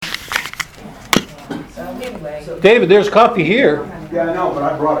Anyway. David, there's coffee here. Yeah, I know, but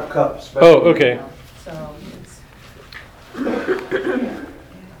I brought a cup. Oh, okay. So it's.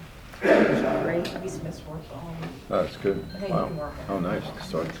 He's missed work on. Oh, that's good. Hey, you Wow. can work on Oh, it. nice.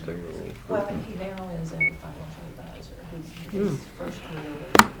 Start to take a little. Well, he now is a financial advisor. He's his first year.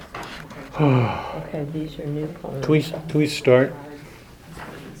 Okay, these are new colors. Can we start?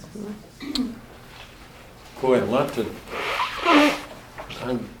 Boy, a lot to.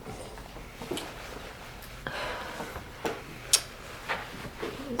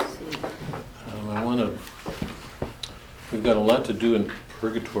 We've got a lot to do in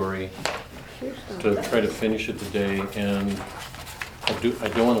Purgatory to try to finish it today, and I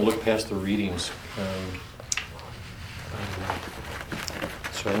don't want to look past the readings.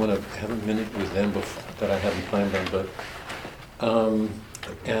 So I want to have a minute with them that I haven't planned on, but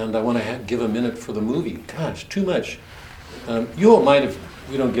and I want to give a minute for the movie. Gosh, too much. You won't mind if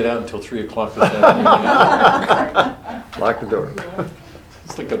we don't get out until 3 o'clock this afternoon. Lock the door.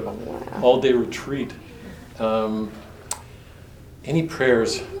 It's like an all-day retreat. Any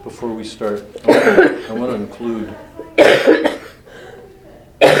prayers before we start? I want to include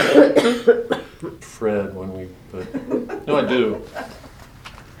Fred when we. But no, I do.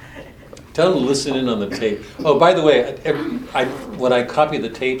 Tell him to listen in on the tape. Oh, by the way, when I copy the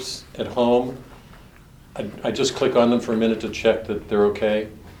tapes at home, I just click on them for a minute to check that they're okay.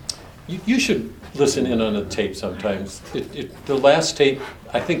 You should listen in on a tape sometimes. The last tape,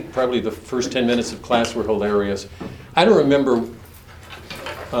 I think probably the first 10 minutes of class were hilarious. I don't remember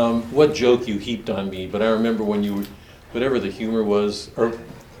what joke you heaped on me, but I remember when you, whatever the humor was, or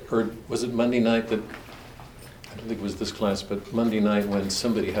was it Monday night that, I don't think it was this class, but Monday night when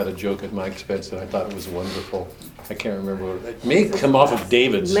somebody had a joke at my expense that I thought it was wonderful. I can't remember what it may come off of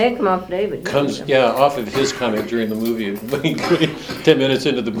David's. May come off David. Off of his comment during the movie. When he, 10 minutes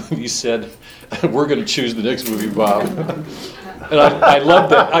into the movie, said, "We're going to choose the next movie, Bob." And I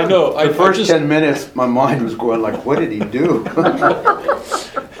loved that. I know. The first 10 minutes, my mind was going like, what did he do?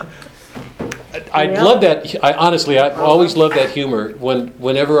 I love that. I always love that humor.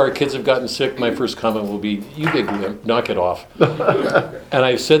 Whenever our kids have gotten sick, my first comment will be, "You big wimp, knock it off." And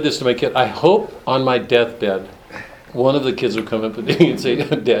I've said this to my kid. I hope on my deathbed, one of the kids will come up to me and say,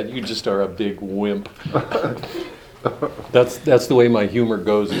 "Dad, you just are a big wimp." That's the way my humor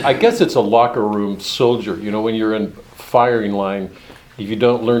goes. I guess it's a locker room soldier. You know, when you're in firing line, if you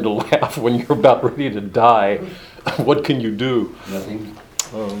don't learn to laugh when you're about ready to die, what can you do? Nothing.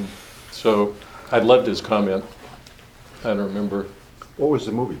 So I loved his comment. I don't remember. What was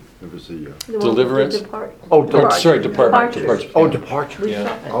the movie? It was the. Deliverance? Departure. Oh, Departure. Departure. Oh, Departure. We Yeah.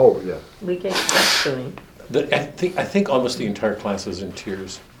 saw that. Oh, yeah. We gave that to him. I think almost the entire class is in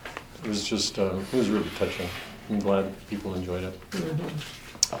tears. It was just, it was really touching. I'm glad people enjoyed it.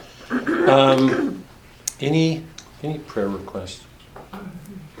 Any prayer requests?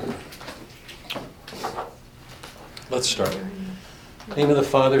 Let's start. In the name of the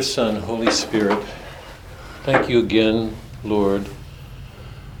Father, Son, Holy Spirit, thank you again, Lord,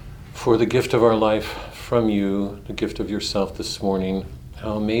 for the gift of our life from you, the gift of yourself this morning.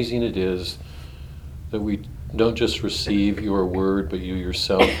 How amazing it is that we don't just receive your word, but you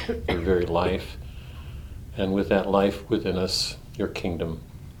yourself, your very life, and with that life within us, your kingdom.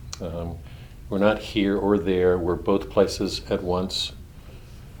 We're not here or there, we're both places at once.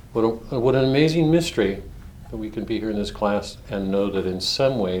 What an amazing mystery that we can be here in this class and know that in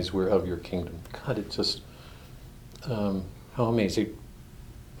some ways we're of your kingdom. God, it's just, how amazing,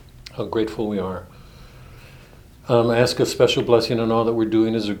 how grateful we are. I ask a special blessing on all that we're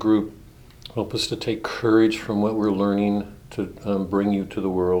doing as a group. Help us to take courage from what we're learning to bring you to the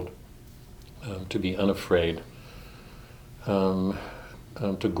world, to be unafraid,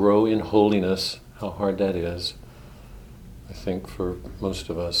 to grow in holiness, how hard that is, I think, for most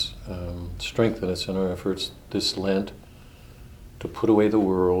of us. Strengthen us in our efforts this Lent to put away the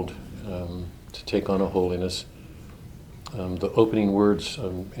world, to take on a holiness. The opening words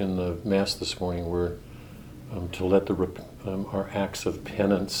in the Mass this morning were to let our acts of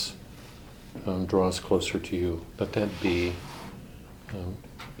penance draw us closer to you. Let that be,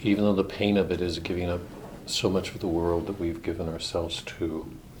 even though the pain of it is giving up so much of the world that we've given ourselves to.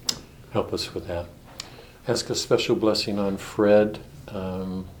 Help us with that. Ask a special blessing on Fred.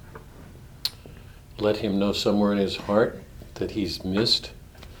 Let him know somewhere in his heart that he's missed.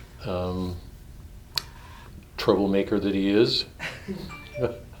 Troublemaker that he is.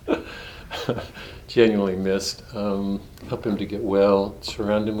 Genuinely missed. Help him to get well.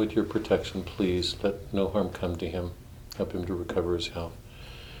 Surround him with your protection, please. Let no harm come to him. Help him to recover his health.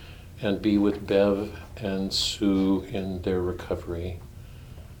 And be with Bev and Sue in their recovery.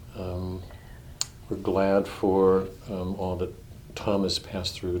 We're glad for all that Thomas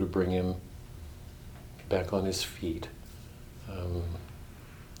passed through to bring him back on his feet.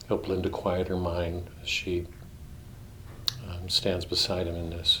 Help Linda quiet her mind as she stands beside him in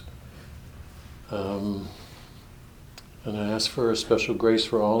this. And I ask for a special grace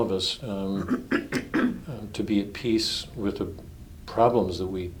for all of us to be at peace with the problems that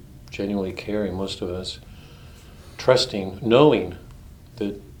we genuinely carry, most of us, trusting, knowing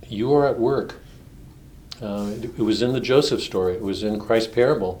that you are at work. It was in the Joseph story. It was in Christ's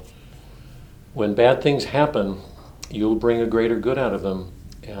parable. When bad things happen, you'll bring a greater good out of them,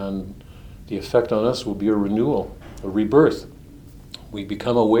 and the effect on us will be a renewal, a rebirth. We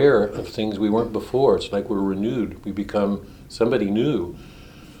become aware of things we weren't before. It's like we're renewed. We become somebody new,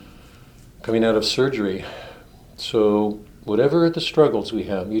 coming out of surgery. So whatever the struggles we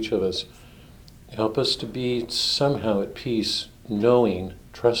have, each of us, help us to be somehow at peace, knowing,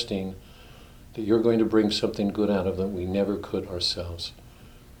 trusting that you're going to bring something good out of them we never could ourselves.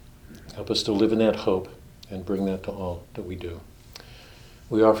 Help us to live in that hope and bring that to all that we do.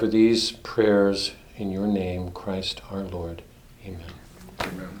 We offer these prayers in your name, Christ our Lord. Amen.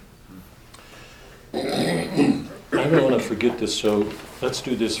 I don't want to forget this, so let's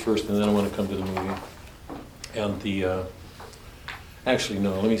do this first, and then I want to come to the movie. And the actually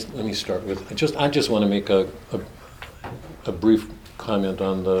no, let me start with I just want to make a brief comment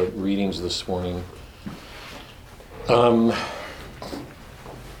on the readings this morning. There's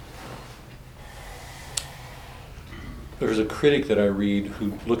a critic that I read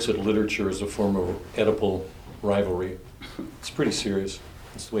who looks at literature as a form of Oedipal rivalry. It's pretty serious.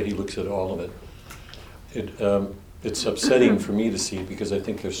 It's the way he looks at all of it. It's upsetting for me to see because I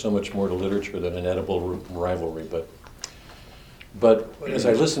think there's so much more to literature than an Oedipal rivalry. But as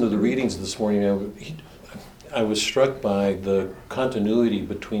I listened to the readings this morning, I was struck by the continuity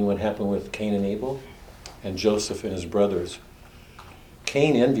between what happened with Cain and Abel and Joseph and his brothers.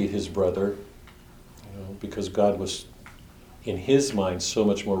 Cain envied his brother, because God was, in his mind, so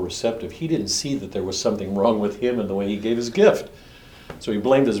much more receptive. He didn't see that there was something wrong with him in the way he gave his gift. So he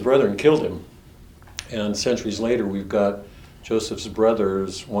blamed his brother and killed him. And centuries later, we've got Joseph's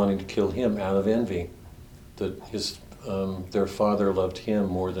brothers wanting to kill him out of envy, that their father loved him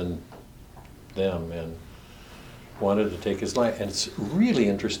more than them and wanted to take his life. And it's really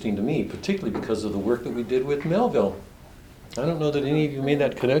interesting to me, particularly because of the work that we did with Melville. I don't know that any of you made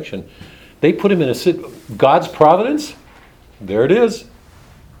that connection. They put him in God's providence. There it is.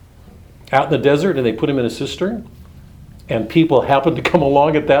 Out in the desert, and they put him in a cistern. And people happened to come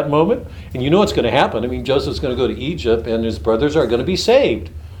along at that moment. And you know what's going to happen. I mean, Joseph's going to go to Egypt, and his brothers are going to be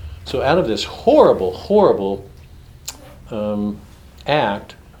saved. So out of this horrible, horrible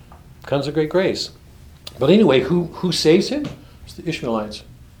act comes a great grace. But anyway, who saves him? It's the Ishmaelites.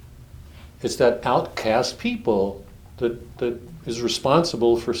 It's that outcast people that is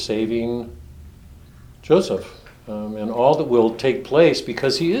responsible for saving Joseph. And all that will take place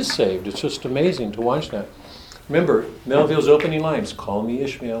because he is saved. It's just amazing to watch that. Remember, Melville's opening lines, call me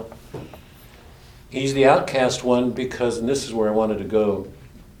Ishmael. He's the outcast one because, and this is where I wanted to go,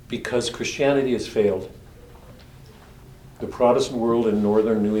 because Christianity has failed. The Protestant world and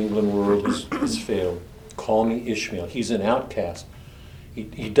northern New England world has failed. Call me Ishmael. He's an outcast.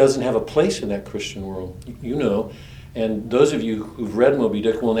 He doesn't have a place in that Christian world. You know, and those of you who've read Moby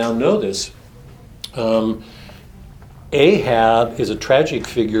Dick will now know this. Ahab is a tragic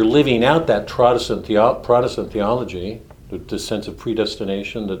figure living out that Protestant theology, the sense of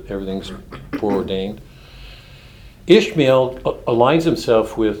predestination, that everything's foreordained. Ishmael aligns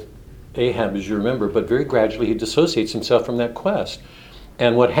himself with Ahab, as you remember, but very gradually he dissociates himself from that quest.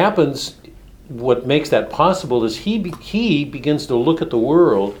 And what happens, what makes that possible is he begins to look at the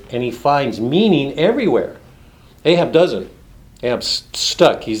world and he finds meaning everywhere. Ahab doesn't. Ahab's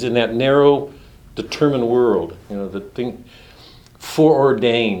stuck. He's in that narrow, determined world, the thing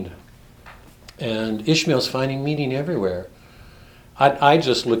foreordained. And Ishmael's finding meaning everywhere. I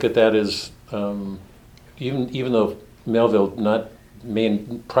just look at that as, even though Melville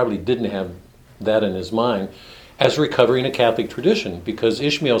probably didn't have that in his mind, as recovering a Catholic tradition, because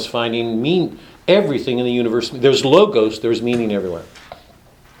Ishmael's finding everything in the universe. There's logos, there's meaning everywhere.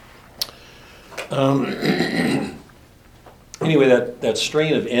 Anyway, that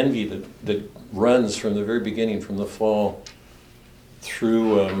strain of envy that runs from the very beginning, from the fall,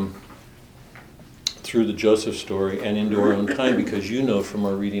 through the Joseph story and into our own time, because you know from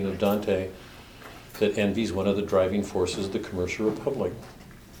our reading of Dante that envy is one of the driving forces of the commercial republic.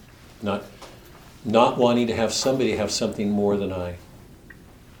 Not wanting to have somebody have something more than I.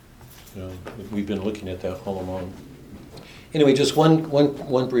 We've been looking at that all along. Anyway, just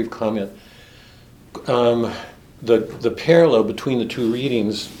one brief comment. the parallel between the two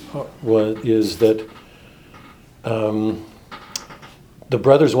readings is that the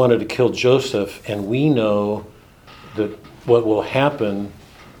brothers wanted to kill Joseph, and we know that what will happen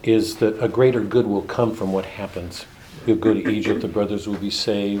is that a greater good will come from what happens. He'll go to Egypt, the brothers will be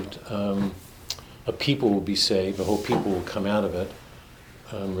saved, a people will be saved, the whole people will come out of it,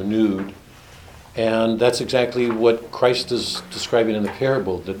 renewed. And that's exactly what Christ is describing in the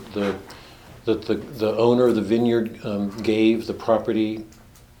parable, that the owner of the vineyard gave the property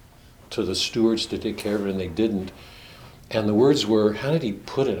to the stewards to take care of it, and they didn't. And the words were, how did he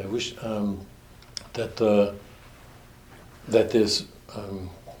put it? I wish that this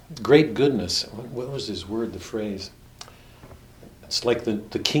great goodness, what was his word, the phrase? It's like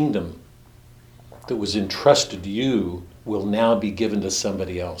the kingdom that was entrusted to you will now be given to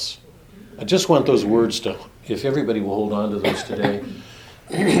somebody else. I just want those words to, if everybody will hold on to those today,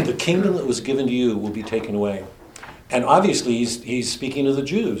 the kingdom that was given to you will be taken away. And obviously he's speaking to the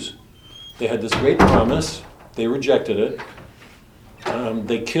Jews. They had this great promise. They rejected it.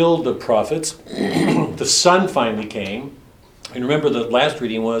 They killed the prophets. The son finally came. And remember the last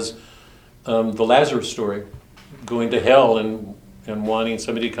reading was the Lazarus story, going to hell and wanting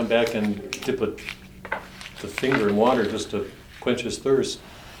somebody to come back and dip the finger in water just to quench his thirst.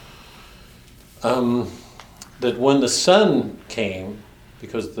 That when the son came,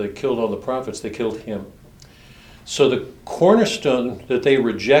 because they killed all the prophets, they killed him. So the cornerstone that they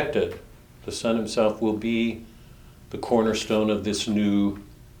rejected, the son himself, will be the cornerstone of this new,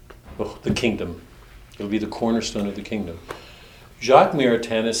 the kingdom. It'll be the cornerstone of the kingdom. Jacques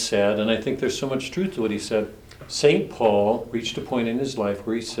Maritain has said, and I think there's so much truth to what he said, St. Paul reached a point in his life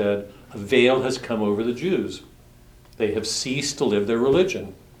where he said, a veil has come over the Jews. They have ceased to live their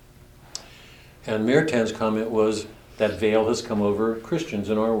religion. And Maritain's comment was, that veil has come over Christians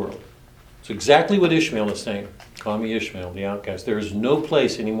in our world. It's exactly what Ishmael is saying. Call me Ishmael, the outcast. There is no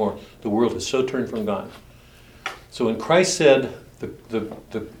place anymore. The world is so turned from God. So when Christ said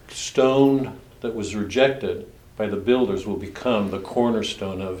the stone that was rejected by the builders will become the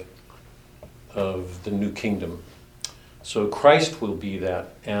cornerstone of the new kingdom. So Christ will be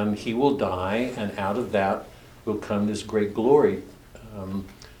that, and he will die, and out of that will come this great glory.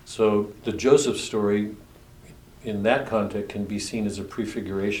 So the Joseph story, in that context, can be seen as a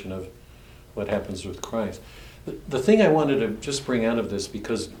prefiguration of what happens with Christ. The thing I wanted to just bring out of this,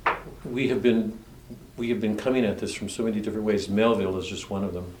 because we have been coming at this from so many different ways. Melville is just one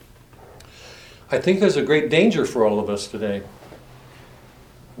of them. I think there's a great danger for all of us today.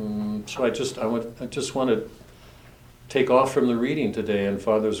 So I just want to take off from the reading today and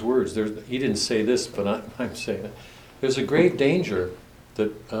Father's words. He didn't say this, but I'm saying it. There's a great danger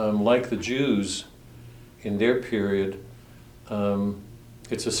that, like the Jews in their period,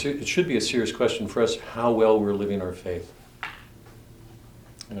 it should be a serious question for us how well we're living our faith.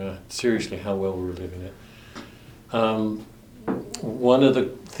 Seriously, how well we're living it. One of the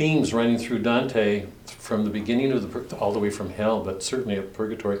themes running through Dante from the beginning of all the way from hell, but certainly at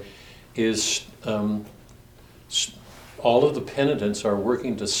Purgatorio, is all of the penitents are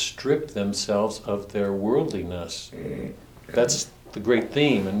working to strip themselves of their worldliness. That's the great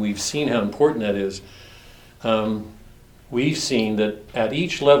theme, and we've seen how important that is. We've seen that at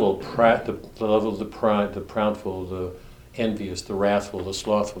each level, the level of the pride, the proudful, the envious, the wrathful, the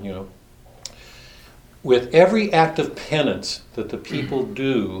slothful, with every act of penance that the people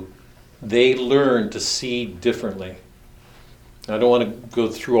do, they learn to see differently. I don't want to go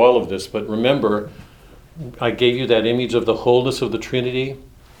through all of this, but remember, I gave you that image of the wholeness of the Trinity,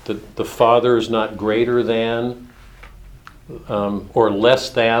 that the Father is not greater than or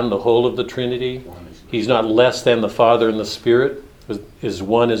less than the whole of the Trinity. He's not less than the Father and the Spirit. Is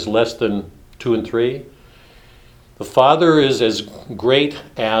one is less than 2 and 3. The Father is as great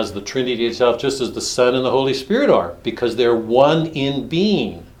as the Trinity itself, just as the Son and the Holy Spirit are, because they're one in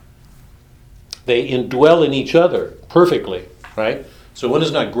being. They indwell in each other perfectly, right? So one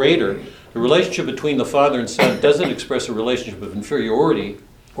is not greater. The relationship between the Father and Son doesn't express a relationship of inferiority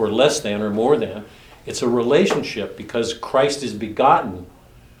or less than or more than. It's a relationship because Christ is begotten.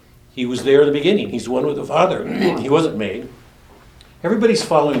 He was there in the beginning. He's one with the Father. He wasn't made. Everybody's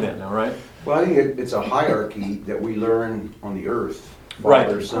following that now, right? Well, I think it's a hierarchy that we learn on the earth, Right.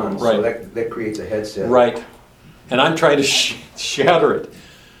 Father, Son. Right. So that creates a headset. Right. And I'm trying to shatter it.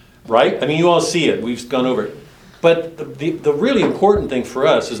 Right? I mean, you all see it. We've gone over it. But the really important thing for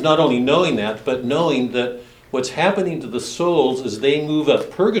us is not only knowing that, but knowing that what's happening to the souls as they move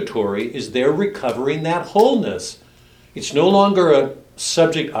up purgatory is they're recovering that wholeness. It's no longer a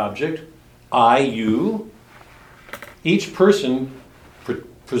subject-object, I, you. Each person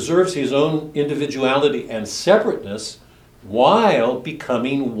preserves his own individuality and separateness while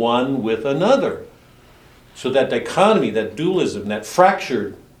becoming one with another. So that dichotomy, that dualism, that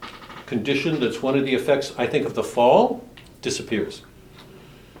fractured condition that's one of the effects, I think, of the fall, disappears.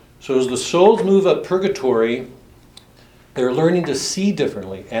 So as the souls move up purgatory, they're learning to see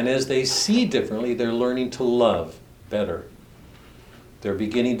differently. And as they see differently, they're learning to love better. They're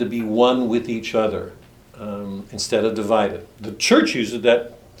beginning to be one with each other instead of divided. The church uses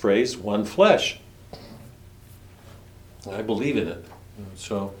that phrase, one flesh. I believe in it.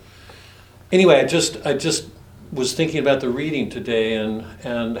 So anyway, I just was thinking about the reading today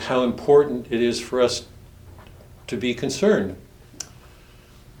and how important it is for us to be concerned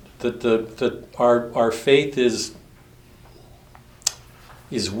that our faith is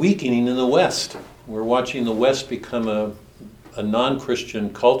weakening in the West. We're watching the West become a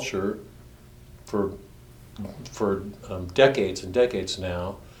non-Christian culture for decades and decades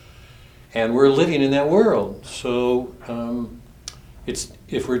now, and we're living in that world. So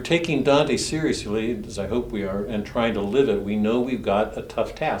if we're taking Dante seriously, as I hope we are, and trying to live it, we know we've got a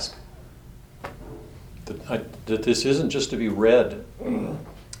tough task. That this isn't just to be read.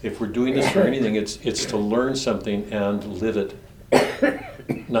 If we're doing this for anything, it's to learn something and live it.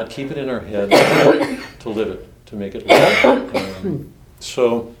 Not keep it in our head, to live it, to make it live.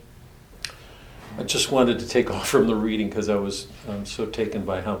 So I just wanted to take off from the reading because I was so taken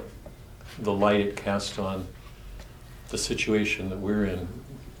by how the light it cast on the situation that we're in.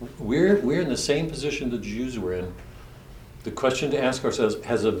 We're in the same position the Jews were in. The question to ask ourselves,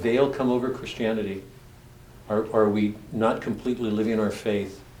 has a veil come over Christianity? Are we not completely living our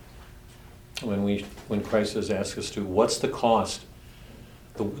faith when Christ has asked us to? What's the cost?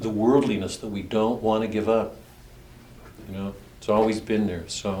 The worldliness that we don't want to give up. You know, it's always been there.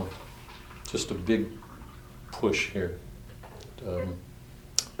 So just a big push here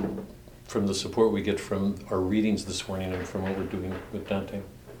from the support we get from our readings this morning and from what we're doing with Dante.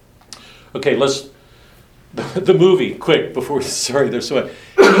 Okay, the movie, quick, before, sorry, there's so much.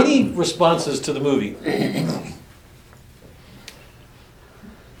 Any responses to the movie?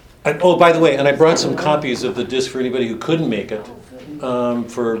 Oh, by the way, and I brought some copies of the disc for anybody who couldn't make it,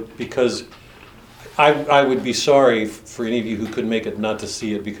 because I would be sorry for any of you who couldn't make it not to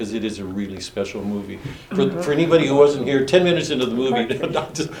see it, because it is a really special movie. For anybody who wasn't here, 10 minutes into the movie,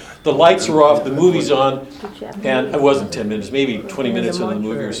 the lights are off, the movie's on, and it wasn't 10 minutes, maybe 20 minutes into the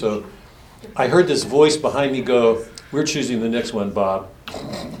movie or so. I heard this voice behind me go, "We're choosing the next one, Bob."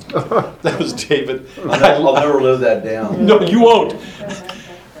 That was David. I'll never live that down. No, you won't.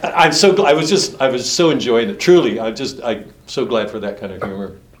 I'm so glad. I was so enjoying it. Truly, I'm so glad for that kind of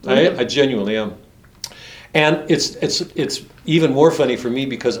humor. I genuinely am. And it's even more funny for me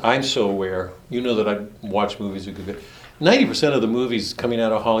because I'm so aware. You know that I watch movies a good bit. 90% of the movies coming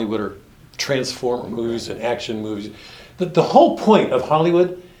out of Hollywood are Transformer movies and action movies. The whole point of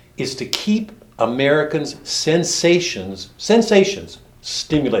Hollywood is to keep Americans' sensations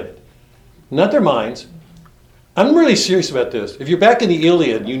stimulated, not their minds. I'm really serious about this. If you're back in the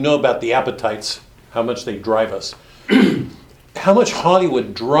Iliad, you know about the appetites, how much they drive us. How much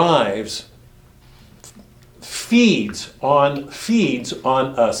Hollywood feeds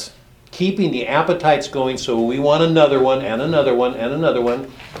on us, keeping the appetites going. So we want another one and another one and another one,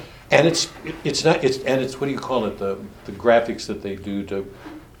 and it's what do you call it? The graphics that they do to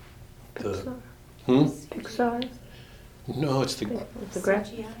Pixar. No, it's the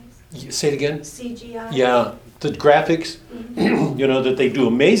graphics. Say it again. CGI? Yeah, the graphics, that they do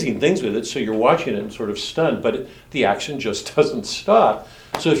amazing things with it, so you're watching it and sort of stunned, but the action just doesn't stop.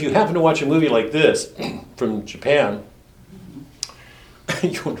 So if you happen to watch a movie like this from Japan,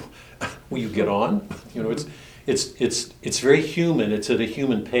 will you get on? It's very human. It's at a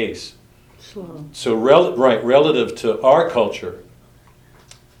human pace. Slow. So relative to our culture,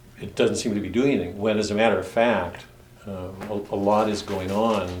 it doesn't seem to be doing anything. When, as a matter of fact, a lot is going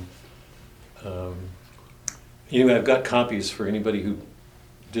on. I've got copies for anybody who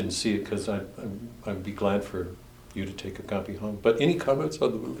didn't see it, because I'd be glad for you to take a copy home. But any comments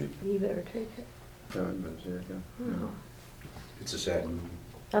on the movie? You better take it. No, I didn't see it, yeah. No. It's a sad movie.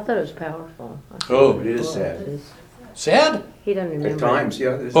 I thought it was powerful. Oh. It is sad. It is. Sad? He doesn't remember. At times,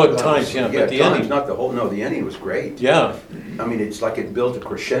 yeah. Oh, at times, yeah, but at the times, ending- not the whole, no, the ending was great. Yeah. I mean, it's like it built a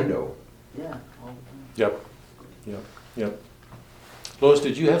crescendo. Yeah. Yep. Lois,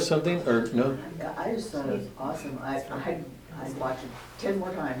 did you have something, or no? Yeah, I just thought it was awesome. I'd watch it 10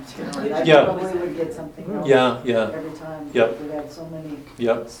 more times, and I Yeah. probably would get something else Yeah. every time. Yep. We'd have so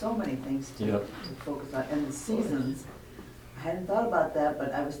many things to Yep. focus on. And the seasons, I hadn't thought about that,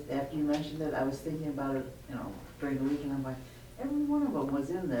 but after you mentioned it, I was thinking about it, during the weekend. I'm like, Every one of them was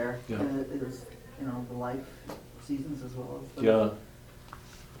in there. Yeah. And it was, the life seasons as well as the. Yeah.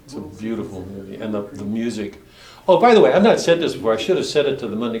 It's a beautiful movie. And the music. Oh, by the way, I've not said this before. I should have said it to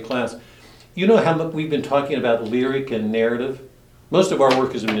the Monday class. You know how we've been talking about lyric and narrative? Most of our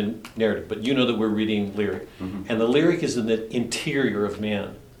work is in narrative, but you know that we're reading lyric. Mhm. And the lyric is in the interior of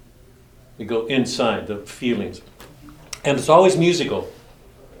man. You go inside, the feelings. And it's always musical.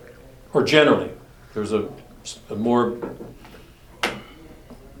 Or generally. There's a more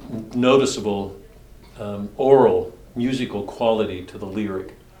noticeable oral, musical quality to the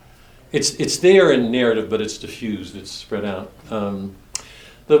lyric. It's there in narrative, but it's diffused, it's spread out.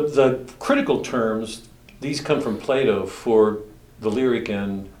 The critical terms, these come from Plato for the lyric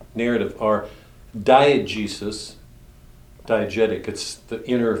and narrative, are diegesis, diegetic, it's the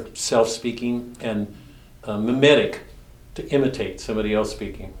inner self-speaking, and mimetic, to imitate somebody else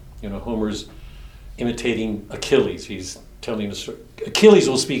speaking. Homer's imitating Achilles. He's telling a story. Achilles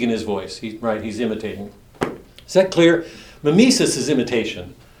will speak in his voice. He's imitating. Is that clear? Mimesis is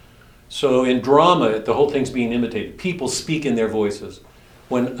imitation. So in drama, the whole thing's being imitated. People speak in their voices.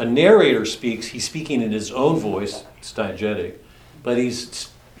 When a narrator speaks, he's speaking in his own voice. It's diegetic. But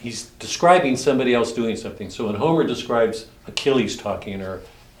he's describing somebody else doing something. So when Homer describes Achilles talking, or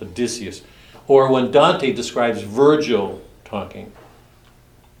Odysseus, or when Dante describes Virgil talking,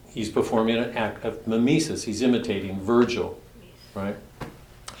 he's performing an act of mimesis. He's imitating Virgil, right?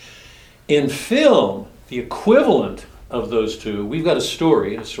 In film, the equivalent of those two, we've got a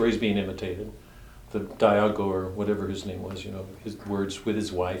story's being imitated. The Diago, or whatever his name was, his words with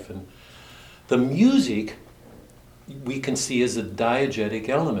his wife. And the music we can see as a diegetic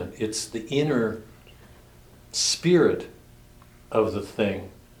element. It's the inner spirit of the thing.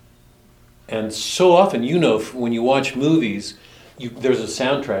 And so often, when you watch movies, there's a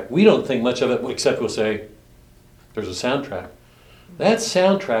soundtrack. We don't think much of it, except we'll say, there's a soundtrack. That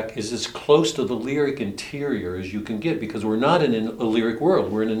soundtrack is as close to the lyric interior as you can get, because we're not in a lyric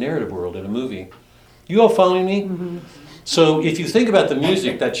world, we're in a narrative world, in a movie. You all following me? Mm-hmm. So if you think about the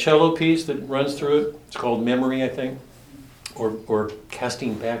music, that cello piece that runs through it, it's called memory, I think, or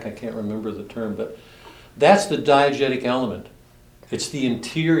casting back, I can't remember the term, but that's the diegetic element. It's the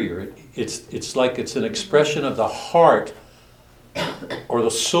interior. It's like it's an expression of the heart or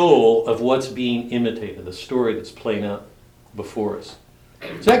the soul of what's being imitated, the story that's playing out before us.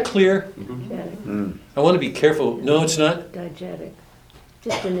 Is that clear? Diegetic. I want to be careful. No, it's not? Diegetic.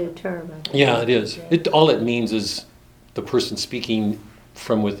 Just a new term. I think. Yeah, it is. All it means is the person speaking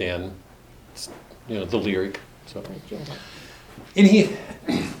from within, the lyric. So, Diegetic.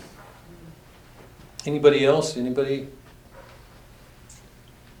 Anybody else? Anybody?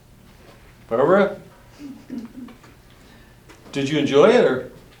 Barbara? Did you enjoy it,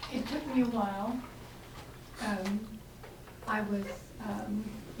 or? It took me a while. I was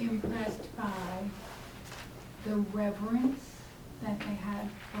impressed by the reverence that they had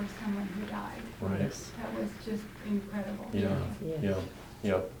for someone who died. Right. That was just incredible. Yeah. Yes.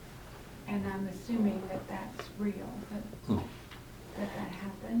 Yeah. And I'm assuming that that's real, that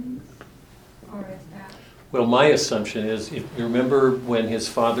happens, or is that? Well, my assumption is, if you remember when his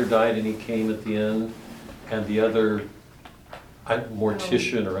father died and he came at the end, and the other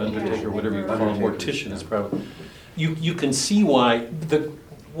mortician or undertaker, whatever you call him, mortician is probably. You can see why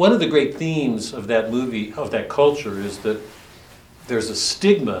one of the great themes of that movie, of that culture, is that there's a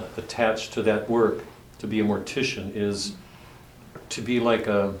stigma attached to that work. To be a mortician is to be like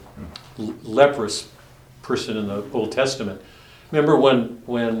a leprous person in the Old Testament. Remember when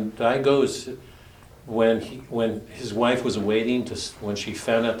Diago, when his wife was awaiting, when she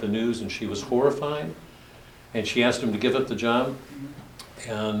found out the news and she was horrified, and she asked him to give up the job,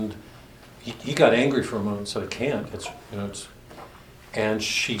 and he got angry for a moment and said, I can't. And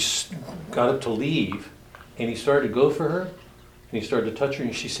she got up to leave, and he started to go for her, and he started to touch her,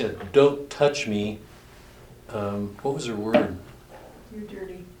 and she said, don't touch me. What was her word? You're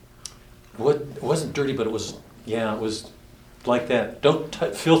dirty. It wasn't dirty, but it was like that.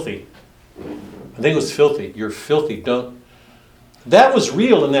 Filthy. I think it was filthy. You're filthy. That was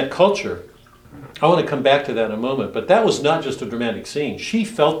real in that culture. I want to come back to that in a moment, but that was not just a dramatic scene. She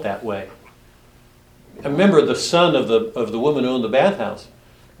felt that way. I remember the son of the woman who owned the bathhouse.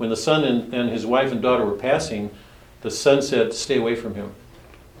 When the son and his wife and daughter were passing, the son said, stay away from him.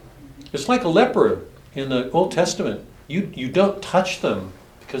 It's like a leper in the Old Testament. You don't touch them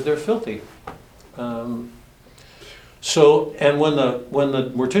because they're filthy. And when the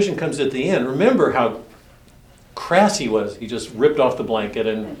mortician comes at the end, remember how crass he was. He just ripped off the blanket,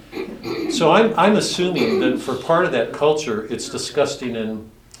 and so I'm assuming that for part of that culture, it's disgusting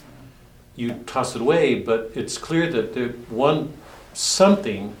you toss it away, but it's clear that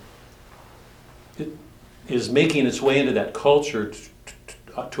something is making its way into that culture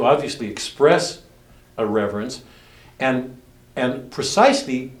to obviously express a reverence, and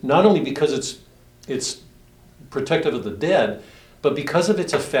precisely not only because it's protective of the dead, but because of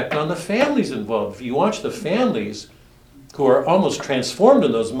its effect on the families involved. If you watch the families who are almost transformed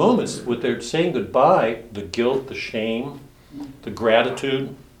in those moments, with their saying goodbye, the guilt, the shame, the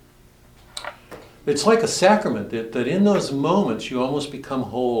gratitude, it's like a sacrament that in those moments you almost become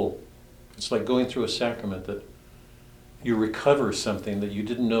whole. It's like going through a sacrament, that you recover something that you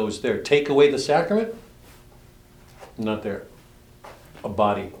didn't know was there. Take away the sacrament, not there. A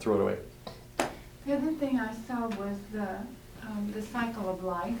body, throw it away. The other thing I saw was the cycle of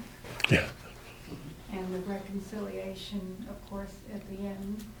life. Yeah. And the reconciliation, of course, at the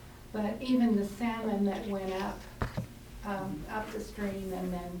end. But even the salmon that went up the stream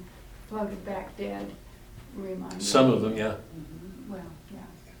and then floated back dead reminded me. Some of them, yeah. Well, yeah.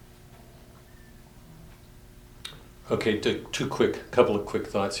 Okay, couple of quick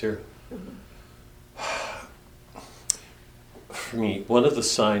thoughts here. For me, one of the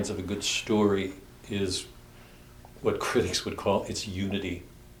signs of a good story is what critics would call its unity.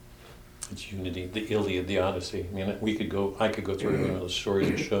 It's unity, the Iliad, the Odyssey. I mean, I could go through one of those stories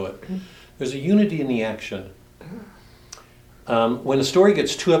and show it. There's a unity in the action. When a story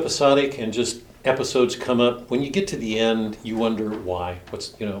gets too episodic and just episodes come up, when you get to the end, you wonder why.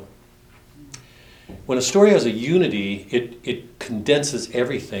 When a story has a unity, it condenses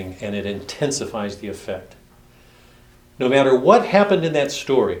everything and it intensifies the effect. No matter what happened in that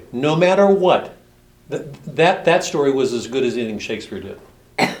story, no matter what, that story was as good as anything Shakespeare did.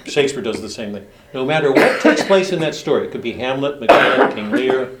 Shakespeare does the same thing. No matter what takes place in that story, it could be Hamlet, Macbeth, King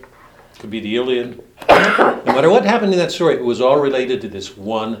Lear, it could be the Iliad. No matter what happened in that story, it was all related to this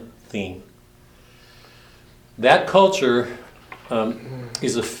one theme. That culture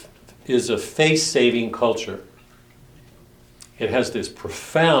is a face-saving culture. It has this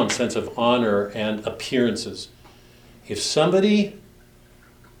profound sense of honor and appearances. If somebody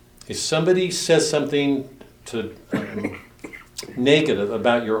says something negative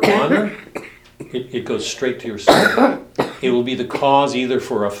about your honor, it goes straight to your soul. It will be the cause either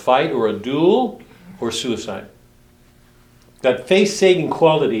for a fight or a duel or suicide. That face-saving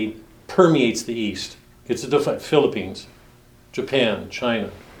quality permeates the East. It's the Philippines, Japan,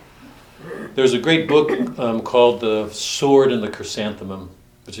 China. There's a great book called The Sword and the Chrysanthemum,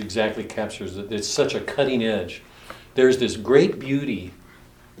 which exactly captures it. It's such a cutting edge. There's this great beauty,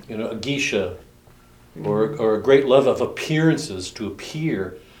 a geisha, or a great love of appearances to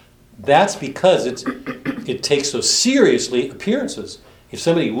appear. That's because it takes so seriously appearances. If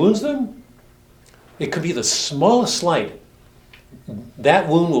somebody wounds them, it could be the smallest slight. That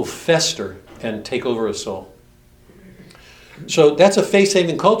wound will fester and take over a soul. So that's a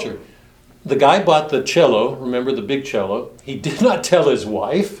face-saving culture. The guy bought the cello, remember the big cello? He did not tell his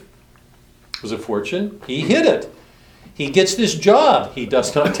wife. It was a fortune. He hid it. He gets this job. He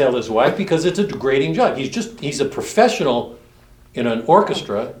does not tell his wife because it's a degrading job. He's a professional in an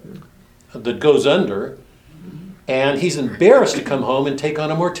orchestra that goes under, and he's embarrassed to come home and take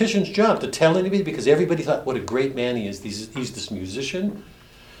on a mortician's job, to tell anybody, because everybody thought what a great man he is. He's this musician.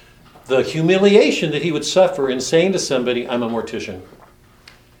 The humiliation that he would suffer in saying to somebody, I'm a mortician.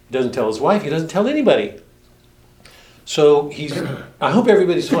 He doesn't tell his wife. He doesn't tell anybody. So I hope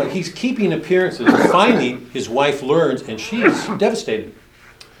everybody's fine. He's keeping appearances. Finally, his wife learns, and she's devastated.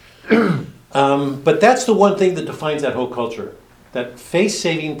 But that's the one thing that defines that whole culture, that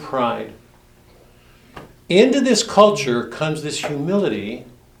face-saving pride. Into this culture comes this humility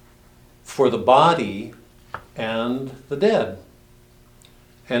for the body and the dead.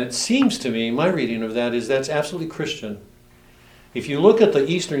 And it seems to me, my reading of that is that's absolutely Christian. If you look at the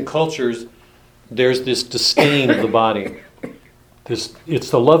Eastern cultures, there's this disdain of the body. It's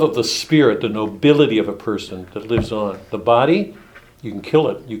the love of the spirit, the nobility of a person that lives on. The body, you can kill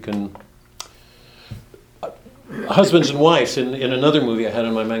it. You can... Husbands and wives, in another movie I had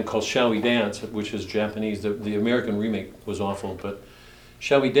in my mind called Shall We Dance, which is Japanese. The American remake was awful, but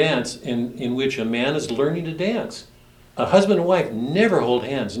Shall We Dance, in which a man is learning to dance. A husband and wife never hold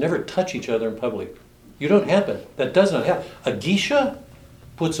hands, never touch each other in public. You don't happen. That does not happen. A geisha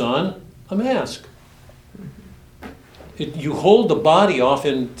puts on a mask. You hold the body off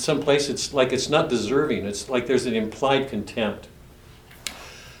in some place, it's like it's not deserving. It's like there's an implied contempt.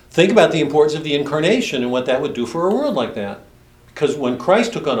 Think about the importance of the incarnation and what that would do for a world like that. Because when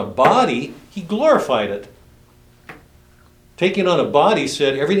Christ took on a body, he glorified it. Taking on a body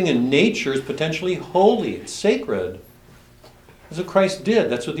said everything in nature is potentially holy, it's sacred. That's what Christ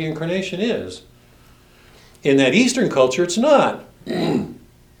did. That's what the incarnation is. In that Eastern culture, it's not.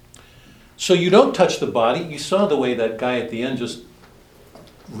 So you don't touch the body. You saw the way that guy at the end just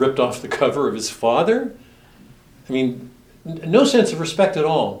ripped off the cover of his father. I mean, no sense of respect at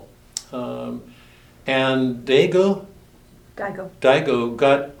all. And Daigo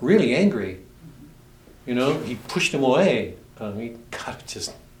got really angry. You know, he pushed him away. He got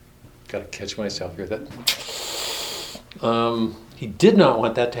to catch myself here. He did not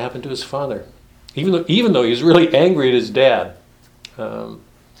want that to happen to his father, even though he was really angry at his dad.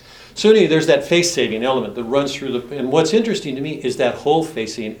 So anyway, there's that face-saving element that runs through and what's interesting to me is that whole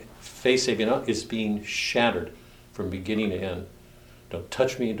face-saving is being shattered from beginning to end. Don't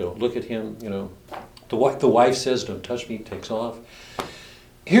touch me, don't look at him, you know. The wife says, don't touch me, takes off.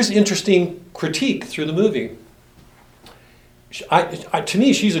 Here's interesting critique through the movie. To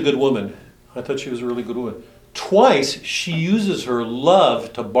me, she's a good woman. I thought she was a really good woman. Twice, she uses her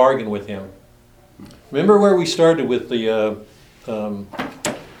love to bargain with him. Remember where we started with the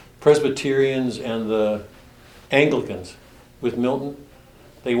Presbyterians and the Anglicans with Milton?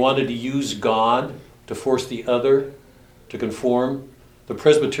 They wanted to use God to force the other to conform. The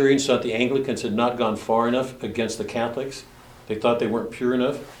Presbyterians thought the Anglicans had not gone far enough against the Catholics. They thought they weren't pure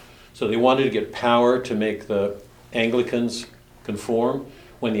enough. So they wanted to get power to make the Anglicans conform.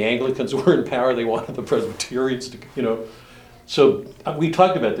 When the Anglicans were in power, they wanted the Presbyterians to, you know. So we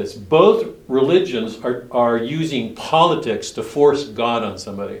talked about this. Both religions are using politics to force God on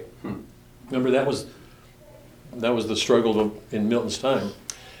somebody. Remember, that was the struggle in Milton's time.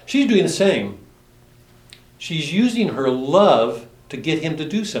 She's doing the same. She's using her love to get him to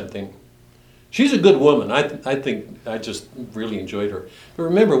do something. She's a good woman. I think I just really enjoyed her. But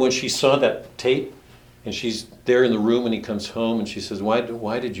remember when she saw that tape, and she's there in the room when he comes home, and she says, "Why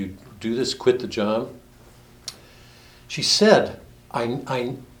did you do this? Quit the job?" She said, "I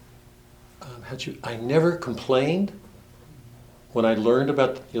never complained when I learned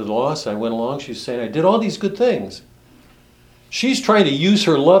about the loss. I went along." She's saying, "I did all these good things." She's trying to use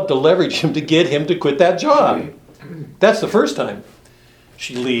her love to leverage him to get him to quit that job. That's the first time.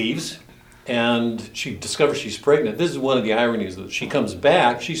 She leaves, and she discovers she's pregnant. This is one of the ironies. That she comes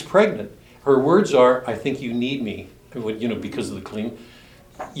back, she's pregnant. Her words are, "I think you need me," you know, because of the clean.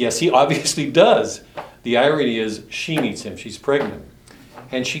 Yes, he obviously does. The irony is she meets him. She's pregnant.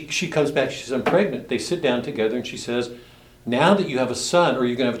 And she comes back. She says, "I'm pregnant." They sit down together, and she says, "Now that you have a son, or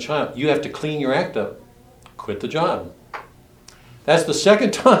you're going to have a child, you have to clean your act up. Quit the job." That's the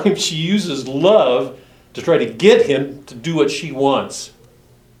second time she uses love to try to get him to do what she wants.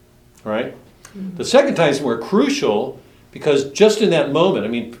 Right? Mm-hmm. The second time is more crucial because just in that moment, I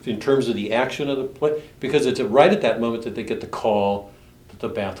mean, in terms of the action of the play, because it's right at that moment that they get the call that the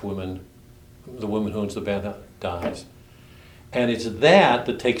woman who owns the bath dies. And it's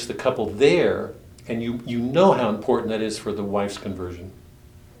that takes the couple there, and you know how important that is for the wife's conversion.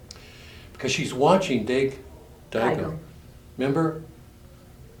 Because she's watching Daigo. Remember?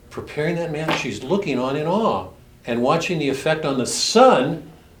 Preparing that man, she's looking on in awe and watching the effect on the son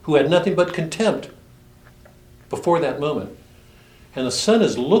who had nothing but contempt before that moment. And the son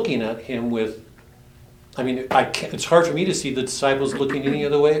is looking at him with, I mean, it's hard for me to see the disciples looking any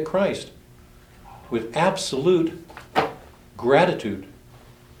other way at Christ. With absolute gratitude.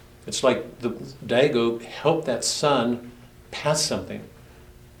 It's like Daigo helped that son pass something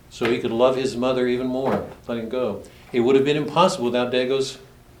so he could love his mother even more, letting go. It would have been impossible without Daigo's.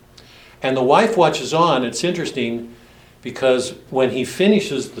 And the wife watches on. It's interesting because when he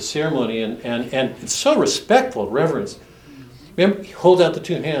finishes the ceremony, and it's so respectful, reverence. Remember, he holds out the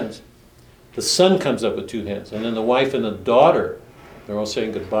two hands. The son comes up with two hands, and then the wife and the daughter, they're all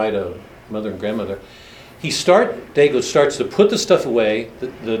saying goodbye to mother and grandmother. Daigo starts to put the stuff away,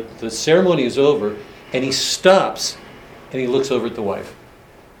 the ceremony is over, and he stops, and he looks over at the wife.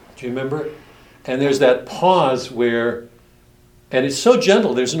 Do you remember? And there's that pause where, and it's so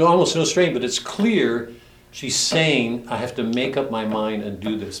gentle, there's almost no strain, but it's clear she's saying, I have to make up my mind and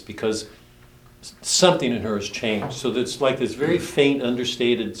do this because something in her has changed. So it's like this very faint,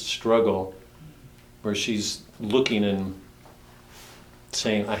 understated struggle where she's looking and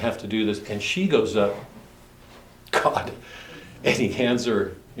saying, I have to do this. And she goes up, God, and he hands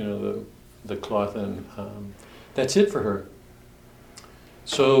her, the cloth, and that's it for her.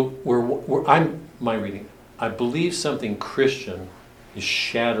 So my reading, I believe something Christian is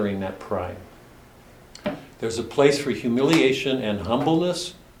shattering that pride. There's a place for humiliation and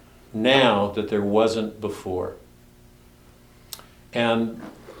humbleness now that there wasn't before. And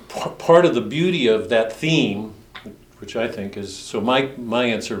part of the beauty of that theme, which I think is, so my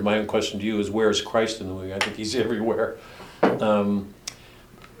answer, my own question to you is, where is Christ in the movie? I think he's everywhere.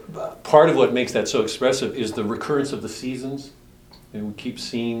 Part of what makes that so expressive is the recurrence of the seasons. And we keep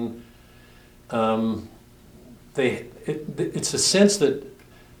seeing, it's a sense that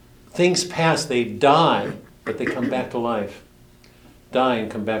things pass, they die, but they come back to life. Die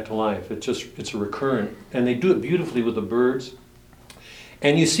and come back to life. It's a recurrent. And they do it beautifully with the birds.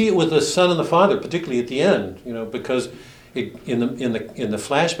 And you see it with the Son and the Father, particularly at the end, because in the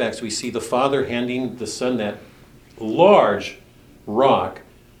flashbacks we see the Father handing the Son that large rock,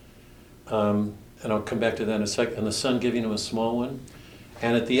 and I'll come back to that in a second, and the Son giving him a small one.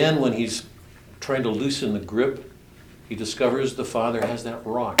 And at the end, when he's trying to loosen the grip, he discovers the Father has that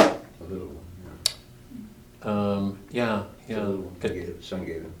rock. A little one, Yeah. A little one. The Son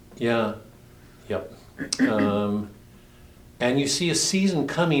gave him. Yeah. Yep. And you see a season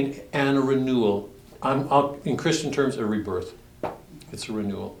coming and a renewal. In Christian terms, a rebirth. It's a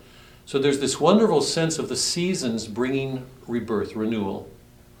renewal. So there's this wonderful sense of the seasons bringing rebirth, renewal.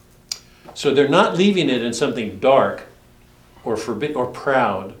 So they're not leaving it in something dark or forbidden or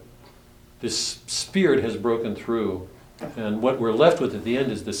proud. This spirit has broken through. And what we're left with at the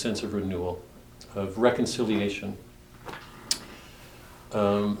end is the sense of renewal, of reconciliation.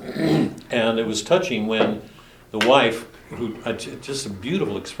 And it was touching when the wife, who just a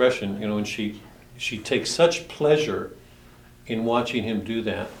beautiful expression, and she takes such pleasure in watching him do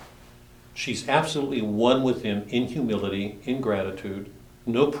that. She's absolutely one with him in humility, in gratitude,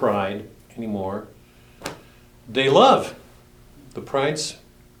 no pride anymore. They love. The pride's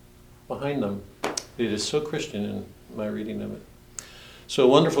behind them. It is so Christian in my reading of it. So a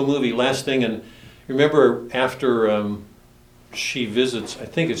wonderful movie. Last thing, and remember after she visits, I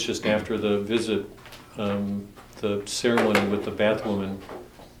think it's just after the visit, the ceremony with the bathwoman,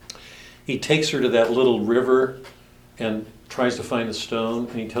 he takes her to that little river and tries to find a stone,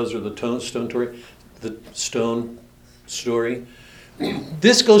 and he tells her the stone story.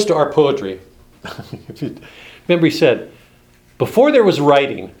 This goes to our poetry. Remember he said, before there was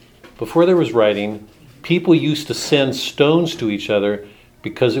writing, people used to send stones to each other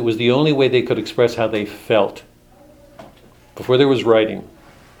because it was the only way they could express how they felt. Before there was writing.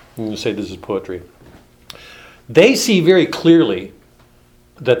 I'm going to say this is poetry. They see very clearly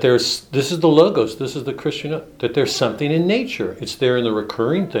that this is the Logos, this is the Christian, that there's something in nature. It's there in the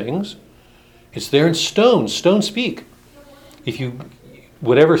recurring things. It's there in stones. Stones speak.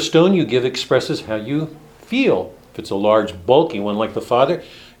 Whatever stone you give expresses how you feel. If it's a large, bulky one like the Father,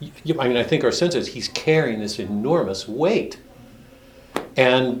 I think our sense is he's carrying this enormous weight.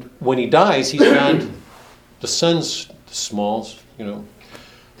 And when he dies, he's found the Son's smalls, the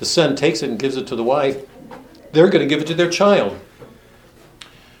Son takes it and gives it to the wife. They're going to give it to their child.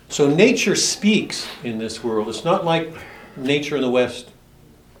 So nature speaks in this world. It's not like nature in the West,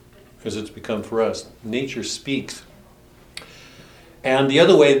 as it's become for us. Nature speaks. And the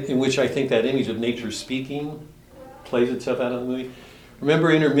other way in which I think that image of nature speaking plays itself out in the movie, remember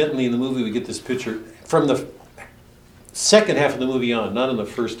intermittently in the movie we get this picture from the second half of the movie on, not in the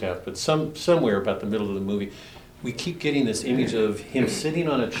first half, but somewhere about the middle of the movie, we keep getting this image of him sitting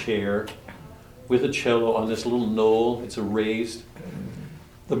on a chair with a cello on this little knoll. It's a raised.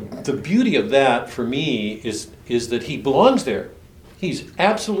 The beauty of that for me is that he belongs there. He's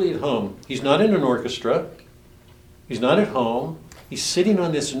absolutely at home. He's not in an orchestra. He's not at home. He's sitting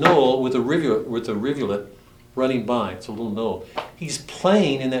on this knoll with a rivulet running by. It's a little knoll. He's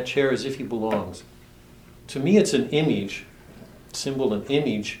playing in that chair as if he belongs. To me, it's an image, an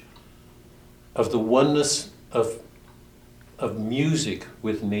image of the oneness of music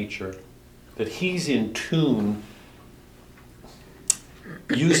with nature. That he's in tune,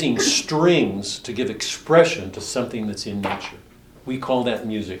 using strings to give expression to something that's in nature. We call that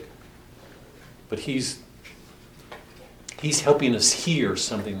music. But he's helping us hear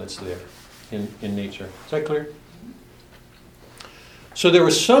something that's there in nature. Is that clear? So there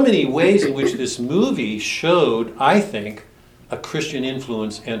were so many ways in which this movie showed, I think, a Christian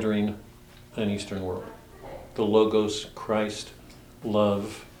influence entering an Eastern world. The Logos, Christ,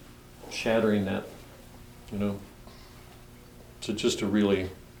 love, shattering that, So just a really,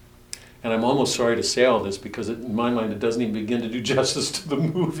 and I'm almost sorry to say all this because in my mind it doesn't even begin to do justice to the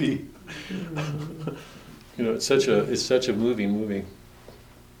movie. It's such a moving movie.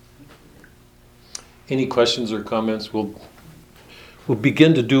 Any questions or comments? We'll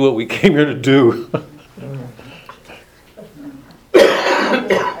begin to do what we came here to do.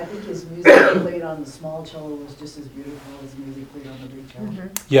 I think his music played on the small cello was just as beautiful as music played on the big cello. Mm-hmm.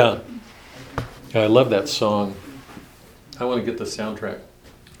 Yeah, I love that song. I want to get the soundtrack.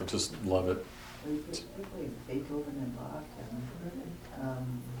 I just love it. We played Beethoven and Bach, and I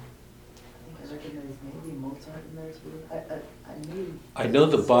think I recognize maybe Mozart in there too. I need. I know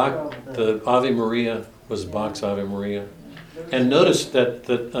the Bach, the Ave Maria was Bach's Ave Maria. And notice that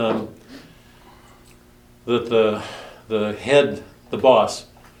the head, the boss,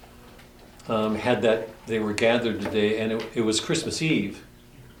 had that, they were gathered today, and it was Christmas Eve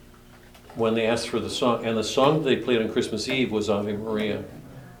when they asked for the song. And the song they played on Christmas Eve was Ave Maria.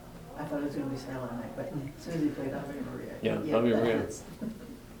 I thought it was going to be Silent Night, but as soon as he played Ave Maria. Yeah, Ave Maria.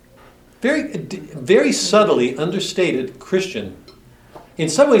 Very subtly understated Christian. In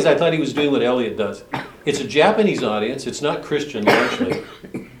some ways, I thought he was doing what Elliot does. It's a Japanese audience. It's not Christian, largely.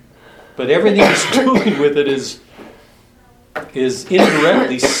 But everything he's doing with it is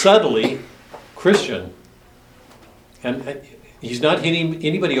indirectly, subtly Christian. And he's not hitting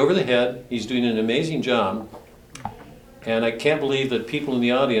anybody over the head. He's doing an amazing job. And I can't believe that people in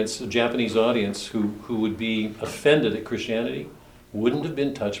the audience, the Japanese audience, who would be offended at Christianity, wouldn't have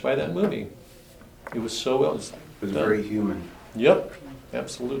been touched by that movie. It was so well done. It was very human. Yep,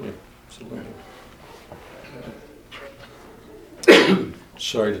 absolutely.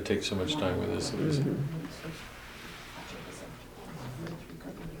 Sorry to take so much time with this. It was-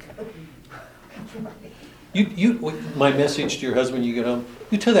 my message to your husband, you get home,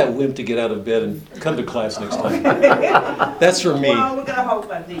 you tell that wimp to get out of bed and come to class next time. That's for me. Well, we're gonna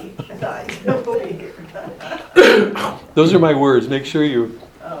hope Andy will be here. Those are my words. Make sure you...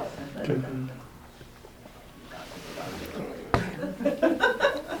 Oh,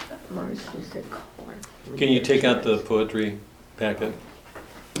 Mars used to call her. Can you take out the poetry packet?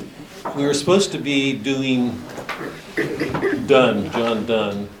 We were supposed to be doing John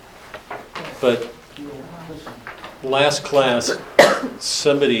Donne, but last class,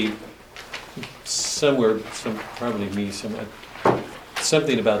 somebody, somewhere, probably me,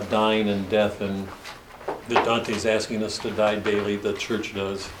 something about dying and death, and that Dante's asking us to die daily, the church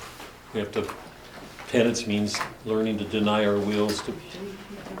does. We have to, penance means learning to deny our wills, to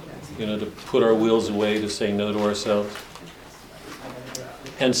put our wills away, to say no to ourselves.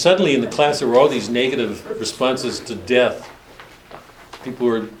 And suddenly in the class there were all these negative responses to death.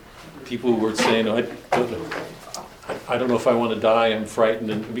 People were saying, I don't know if I want to die, I'm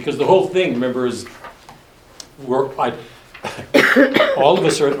frightened. And because the whole thing, remember, is all of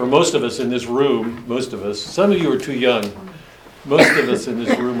us, or most of us in this room, some of you are too young, most of us in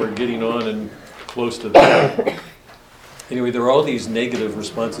this room are getting on and close to that. Anyway, there were all these negative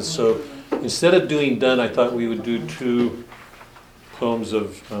responses. So instead of doing Donne, I thought we would do two poems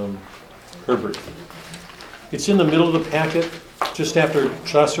of Herbert. It's in the middle of the packet, just after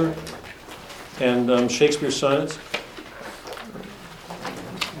Chaucer and Shakespeare sonnets.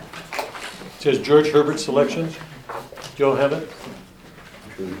 It says George Herbert Selections. Do you all have it?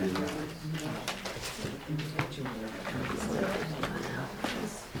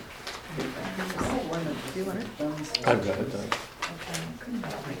 I've got it done.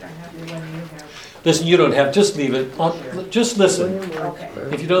 Listen, you don't have, just leave it. Just listen.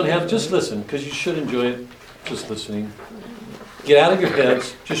 If you don't have, just listen, because you should enjoy it, just listening. Get out of your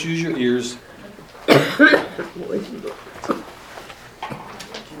heads, just use your ears.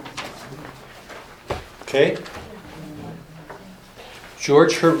 Okay?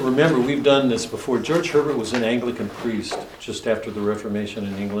 George Herbert, remember, we've done this before. George Herbert was an Anglican priest just after the Reformation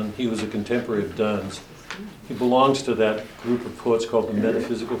in England. He was a contemporary of Donne's. He belongs to that group of poets called the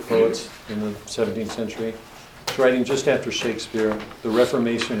metaphysical poets in the 17th century. He's writing just after Shakespeare. The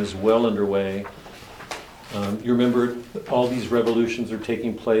Reformation is well underway. You remember all these revolutions are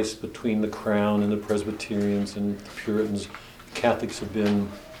taking place between the Crown and the Presbyterians and the Puritans. Catholics have been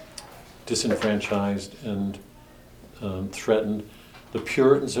disenfranchised and threatened. The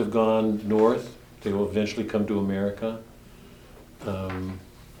Puritans have gone north. They will eventually come to America.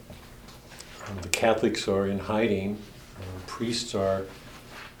 The Catholics are in hiding. Priests are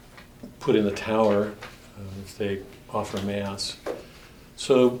put in the tower if they offer Mass.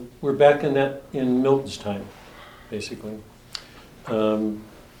 So we're back in Milton's time, basically.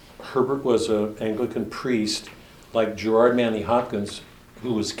 Herbert was an Anglican priest, like Gerard Manley Hopkins,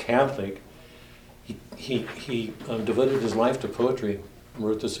 who was Catholic. He devoted his life to poetry,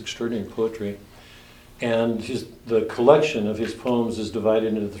 wrote this extraordinary poetry. And the collection of his poems is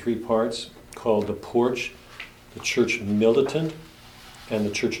divided into three parts, called The Porch, The Church Militant, and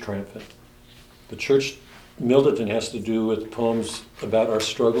The Church Triumphant. The Church Militant has to do with poems about our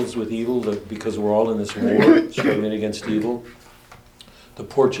struggles with evil, because we're all in this war, struggling against evil. The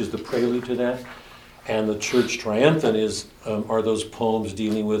Porch is the prelude to that. And The Church Triumphant are those poems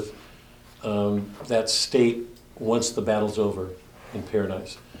dealing with that state once the battle's over in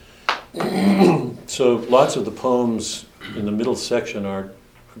paradise. So lots of the poems in the middle section are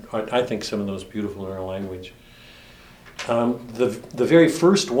I think some of those beautiful in our language. The very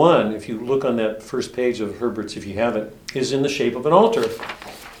first one, if you look on that first page of Herbert's, if you have it, is in the shape of an altar.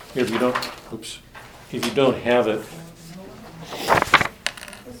 If you don't have it,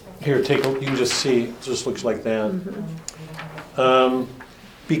 here, you can just see, it just looks like that.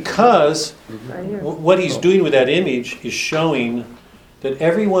 Because Right here. what he's doing with that image is showing that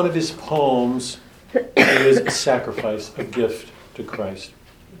every one of his poems is a sacrifice, a gift to Christ.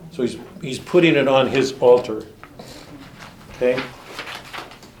 So he's putting it on his altar. Okay?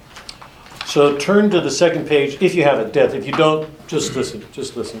 So turn to the second page, if you have it, Death. If you don't, just listen.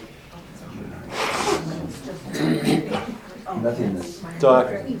 Just listen. Nothing that's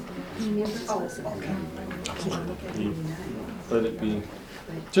Doc, let it be.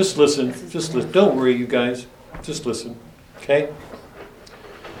 Just listen. Just listen. Don't worry, you guys. Just listen. Okay?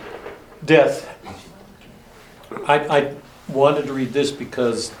 Death. I wanted to read this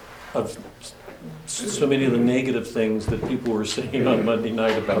because of so many of the negative things that people were saying on Monday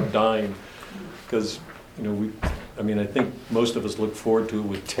night about dying. Because, I think most of us look forward to it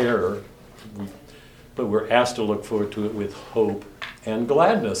with terror, but we're asked to look forward to it with hope and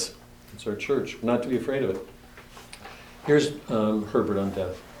gladness. It's our church, not to be afraid of it. Here's Herbert on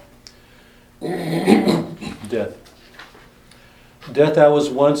death. Death. Death, thou was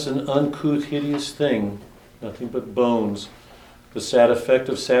once an uncouth, hideous thing, nothing but bones, the sad effect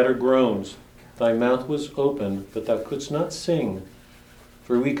of sadder groans. Thy mouth was open, but thou couldst not sing.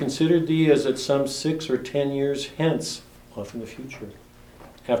 For we considered thee as at some 6 or 10 years hence, off in the future,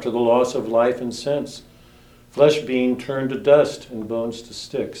 after the loss of life and sense, flesh being turned to dust and bones to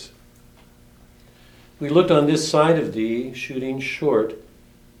sticks. We looked on this side of thee, shooting short,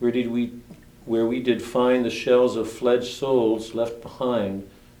 where we did find the shells of fledged souls left behind,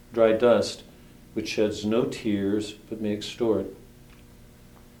 dry dust, which sheds no tears, but may extort.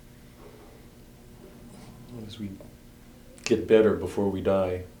 As we get better before we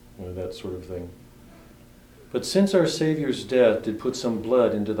die, that sort of thing. But since our Saviour's death did put some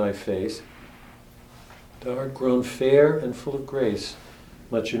blood into thy face, thou art grown fair and full of grace,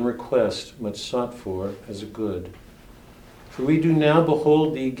 much in request, much sought for as a good. For we do now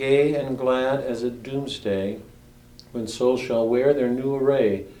behold thee gay and glad as at doomsday, when souls shall wear their new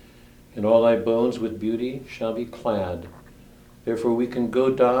array, and all thy bones with beauty shall be clad. Therefore we can go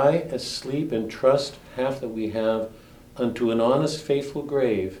die as sleep and trust half that we have unto an honest faithful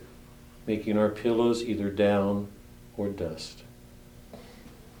grave, making our pillows either down or dust.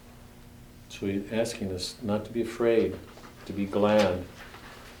 So he's asking us not to be afraid, to be glad,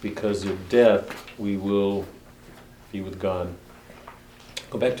 because of death we will be with God.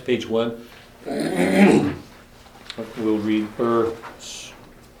 Go back to page 1. We'll read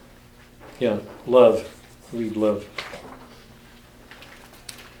love. Read love.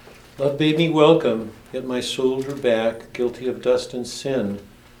 Love bade me welcome, yet my soul drew back, guilty of dust and sin.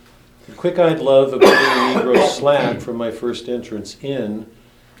 The quick-eyed love of the Negro slack from my first entrance in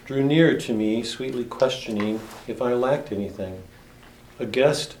drew near to me, sweetly questioning if I lacked anything. A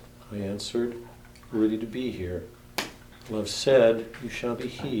guest, I answered, worthy to be here. Love said, you shall be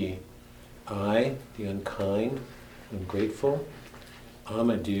he. I, the unkind, ungrateful? Ah,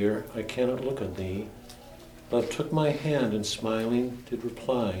 my dear, I cannot look on thee. Love took my hand and smiling did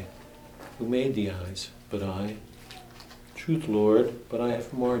reply, who made the eyes, but I? Truth, Lord, but I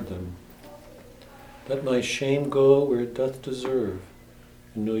have marred them. Let my shame go where it doth deserve.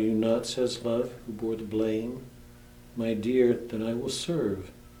 And know you not, says love, who bore the blame? My dear, then I will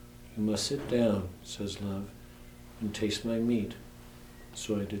serve. You must sit down, says love, and taste my meat.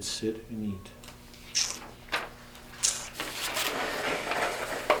 So I did sit and eat.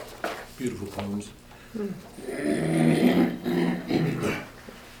 Beautiful poems.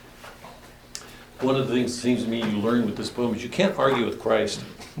 One of the things it seems to me you learn with this poem is you can't argue with Christ.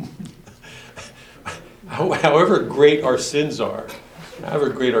 However great our sins are,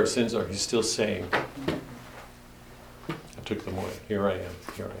 he's still saying, I took them away. Here I am.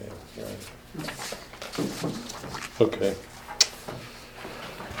 Okay.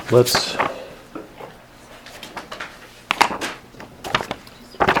 Let's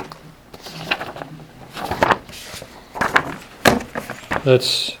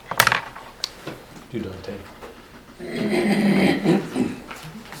do Dante.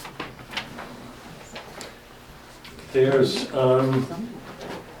 There's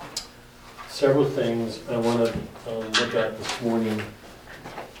several things I want to look at this morning.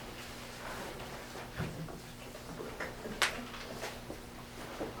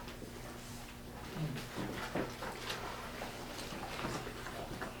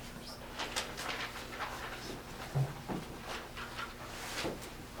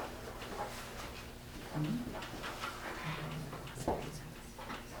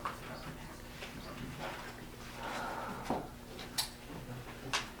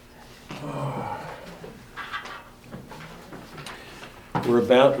 we're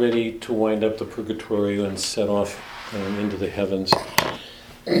about ready to wind up the Purgatorio and set off into the heavens.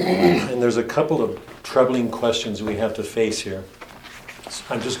 And there's a couple of troubling questions we have to face here. So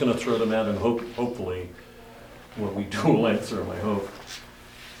I'm just going to throw them out and hopefully what we do will answer them, I hope.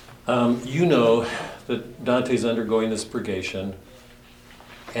 You know that Dante's undergoing this purgation,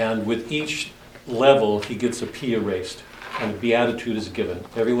 and with each level he gets a P erased, and a beatitude is given.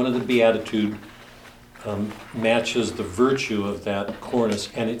 Every one of the beatitude matches the virtue of that cornice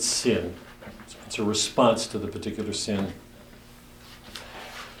and its sin. It's a response to the particular sin.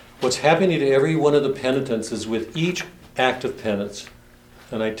 What's happening to every one of the penitents is with each act of penance,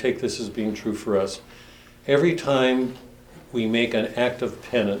 and I take this as being true for us, every time we make an act of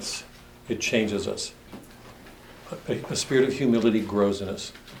penance, it changes us. A spirit of humility grows in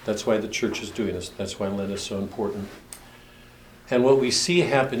us. That's why the church is doing this. That's why Lent is so important. And what we see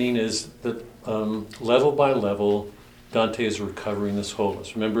happening is that level by level, Dante is recovering this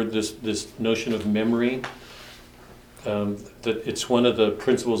wholeness. Remember this notion of memory? That it's one of the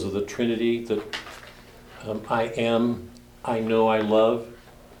principles of the Trinity, that I am, I know, I love,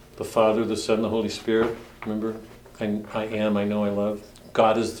 the Father, the Son, the Holy Spirit. Remember? I am, I know, I love.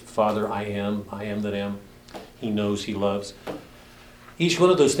 God is the Father, I am that am. He knows, he loves. Each one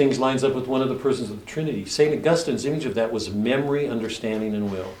of those things lines up with one of the persons of the Trinity. St. Augustine's image of that was memory, understanding,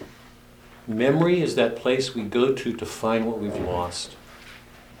 and will. Memory is that place we go to find what we've lost.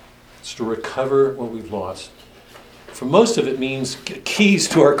 It's to recover what we've lost. For most of it means keys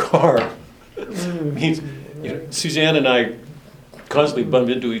to our car. It means, Suzanne and I constantly bump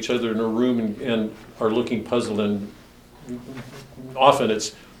into each other in a room and are looking puzzled, and often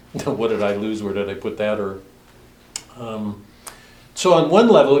it's, what did I lose, where did I put that, or so on one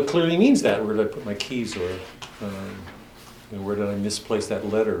level it clearly means that, where did I put my keys, or where did I misplace that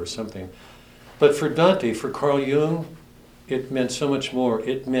letter or something. But for Dante, for Carl Jung, it meant so much more.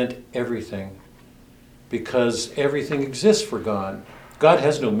 It meant everything, because everything exists for God. God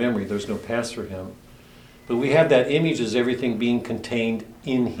has no memory, there's no past for him. But we have that image as everything being contained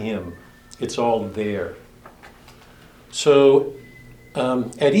in him. It's all there. So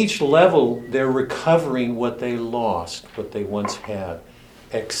at each level, they're recovering what they lost, what they once had.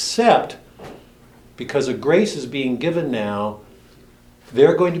 Except, because a grace is being given now,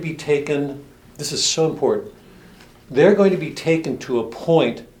 they're going to be taken, this is so important, they're going to be taken to a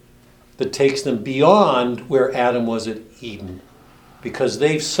point that takes them beyond where Adam was at Eden. Because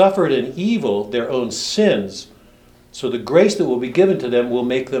they've suffered an evil, their own sins. So the grace that will be given to them will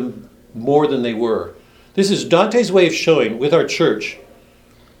make them more than they were. This is Dante's way of showing, with our church,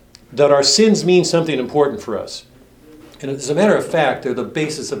 that our sins mean something important for us. And as a matter of fact, they're the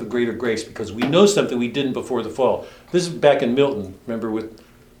basis of a greater grace, because we know something we didn't before the fall. This is back in Milton, remember, with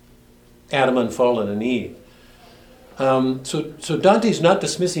Adam unfallen and Eve. So Dante's not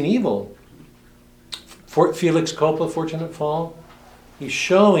dismissing evil. Felix culpa, fortunate fall. He's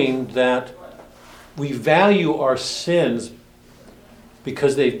showing that we value our sins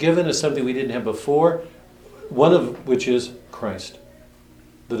because they've given us something we didn't have before, one of which is Christ.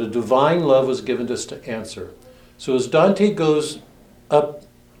 That a divine love was given to us to answer. So as Dante goes up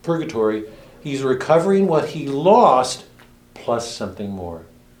Purgatory, he's recovering what he lost plus something more.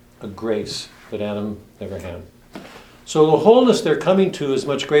 A grace that Adam never had. So the wholeness they're coming to is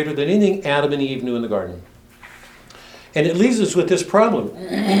much greater than anything Adam and Eve knew in the garden. And it leaves us with this problem.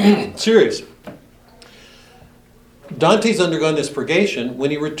 Serious. Dante's undergone this purgation. When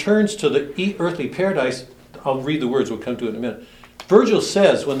he returns to the earthly paradise, I'll read the words, we'll come to it in a minute. Virgil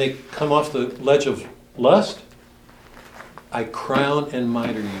says, when they come off the ledge of lust, I crown and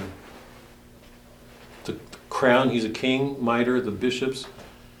mitre you. The crown, he's a king, mitre, the bishops.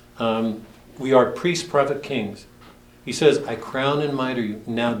 We are priests, prophet, kings. He says, I crown and mitre you.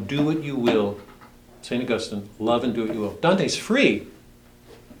 Now do what you will. St. Augustine, love and do what you will. Dante's free.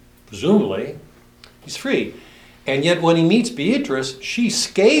 Presumably, he's free. And yet when he meets Beatrice, she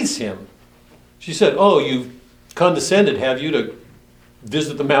scathes him. She said, oh, you've condescended, have you, to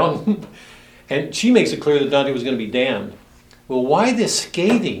visit the mountain? And she makes it clear that Dante was going to be damned. Well, why this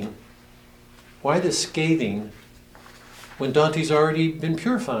scathing? Why this scathing when Dante's already been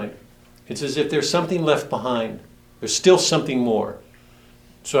purified? It's as if there's something left behind. There's still something more.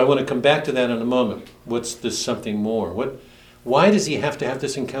 So I want to come back to that in a moment. What's this something more? Why does he have to have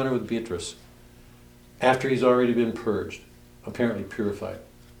this encounter with Beatrice after he's already been purged, apparently purified?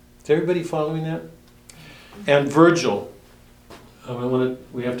 Is everybody following that? And Virgil,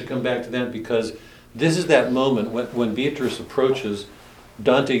 we have to come back to that, because this is that moment when Beatrice approaches,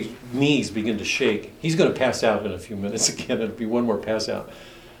 Dante's knees begin to shake. He's going to pass out in a few minutes again. It'll be one more pass out,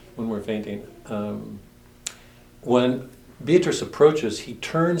 one more fainting. When Beatrice approaches, he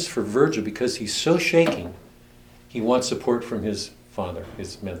turns for Virgil because he's so shaking. He wants support from his father,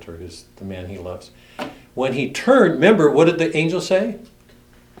 his mentor, the man he loves. When he turned, remember, what did the angel say?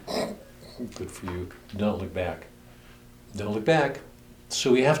 Good for you. Don't look back. Don't look back.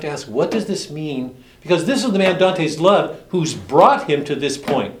 So we have to ask, what does this mean? Because this is the man Dante's loved who's brought him to this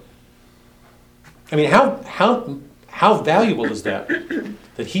point. I mean, how valuable is that?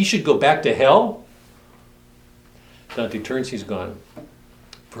 That he should go back to hell? Dante turns, he's gone.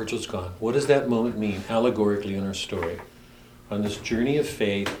 Virgil's gone. What does that moment mean allegorically in our story? On this journey of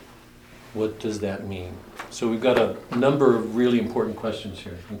faith, what does that mean? So we've got a number of really important questions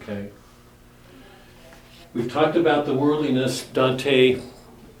here, okay? We've talked about the worldliness. Dante,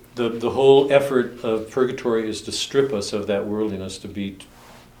 the whole effort of Purgatorio is to strip us of that worldliness, to be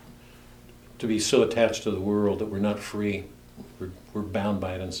so attached to the world that we're not free. We're bound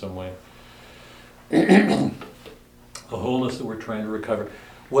by it in some way. The wholeness that we're trying to recover.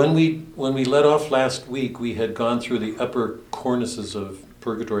 When we let off last week, we had gone through the upper cornices of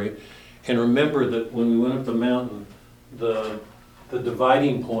Purgatorio, and remember that when we went up the mountain, the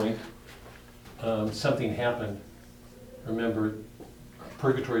dividing point, something happened. Remember,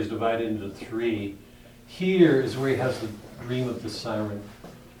 Purgatorio is divided into three. Here is where he has the dream of the siren.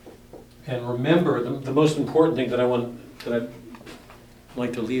 And remember, the most important thing that I'd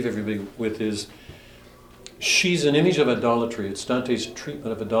like to leave everybody with is, she's an image of idolatry. It's Dante's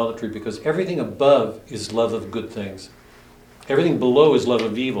treatment of idolatry because everything above is love of good things. Everything below is love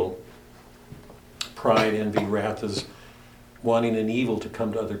of evil. Pride, envy, wrath is wanting an evil to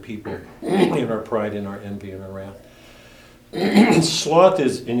come to other people in our pride, in our envy, in our wrath. Sloth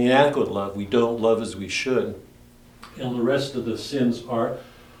is an inadequate love. We don't love as we should. And the rest of the sins are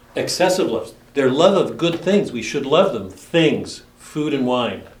excessive love. They're love of good things. We should love them. Things, food and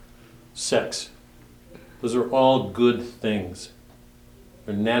wine, sex. Those are all good things.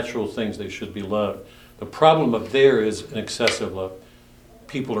 They're natural things. They should be loved. The problem up there is an excessive love.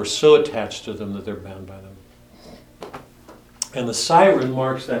 People are so attached to them that they're bound by them. And the siren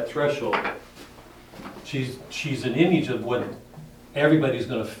marks that threshold. She's an image of what everybody's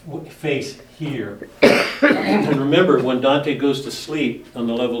going to face here. And remember, when Dante goes to sleep on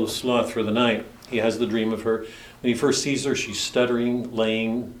the level of sloth for the night, he has the dream of her. When he first sees her, she's stuttering,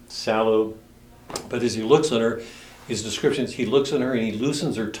 lame, sallow. But as he looks on her, his descriptions, he looks on her and he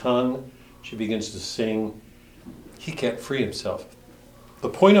loosens her tongue. She begins to sing. He can't free himself. The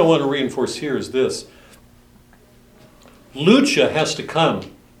point I want to reinforce here is this. Lucia has to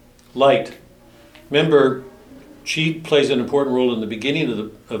come. Light. Remember, she plays an important role in the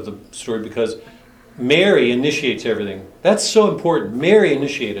beginning of the story because Mary initiates everything. That's so important. Mary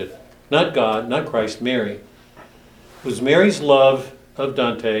initiated. Not God, not Christ, Mary. It was Mary's love of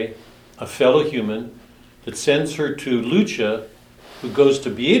Dante, a fellow human, that sends her to Lucia, who goes to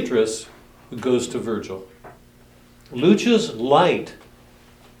Beatrice, who goes to Virgil. Lucia's light.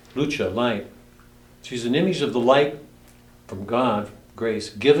 Lucia, light. She's an image of the light from God, grace,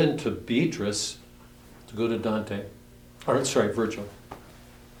 given to Beatrice to go to Virgil.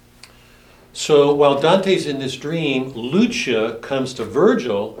 So while Dante's in this dream, Lucia comes to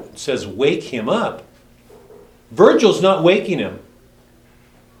Virgil and says, wake him up. Virgil's not waking him.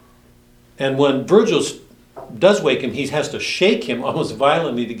 And when Virgil does wake him, he has to shake him almost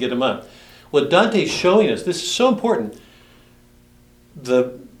violently to get him up. What Dante's showing us, this is so important.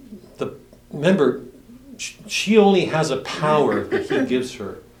 Remember, she only has a power that he gives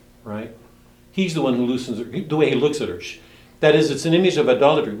her, right? He's the one who loosens her, the way he looks at her. That is, it's an image of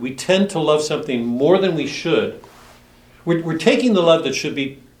idolatry. We tend to love something more than we should. We're taking the love that should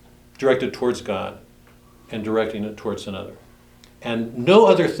be directed towards God and directing it towards another. And no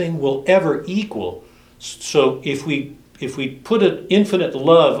other thing will ever equal. So if we put an infinite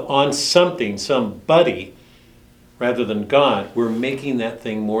love on something, somebody, rather than God, we're making that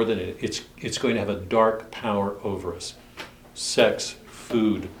thing more than it. It's going to have a dark power over us. Sex,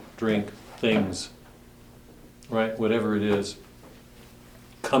 food, drink, things, right? Whatever it is.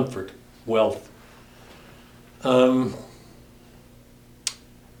 Comfort, wealth.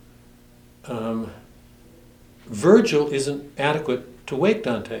 Virgil isn't adequate to wake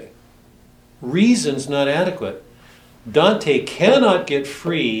Dante. Reason's not adequate. Dante cannot get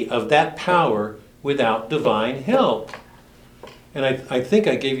free of that power without divine help. And I think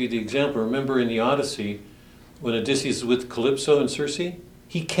I gave you the example. Remember in the Odyssey, when Odysseus is with Calypso and Circe,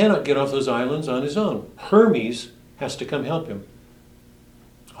 he cannot get off those islands on his own. Hermes has to come help him.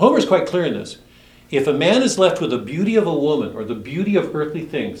 Homer's quite clear in this. If a man is left with the beauty of a woman or the beauty of earthly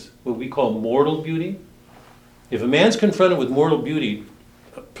things, what we call mortal beauty, if a man's confronted with mortal beauty,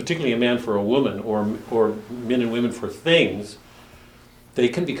 particularly a man for a woman, or men and women for things, they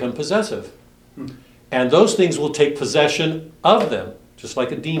can become possessive. And those things will take possession of them, just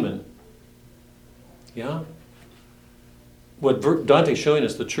like a demon. Yeah? What Dante's showing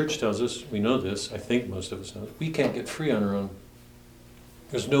us, the church tells us, we know this, I think most of us know, we can't get free on our own.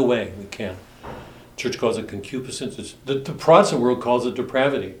 There's no way we can. Church calls it concupiscence. The Protestant world calls it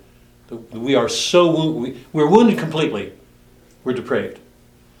depravity. We are so we're wounded completely. We're depraved.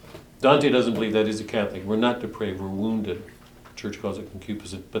 Dante doesn't believe that. He's a Catholic. We're not depraved. We're wounded. The church calls it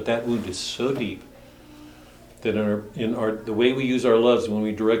concupiscence. But that wound is so deep that the way we use our loves, when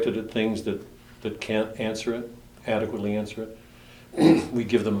we direct it at things that can't answer it, adequately answer it, we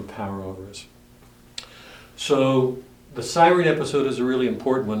give them a power over us. So the siren episode is a really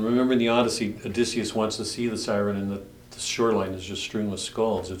important one. Remember in the Odyssey, Odysseus wants to see the siren, and the shoreline is just strewn with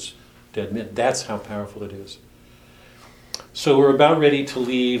skulls. It's dead men. That's how powerful it is. So we're about ready to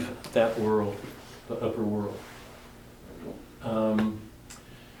leave that world, the upper world.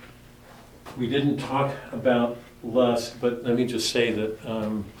 We didn't talk about lust, but let me just say that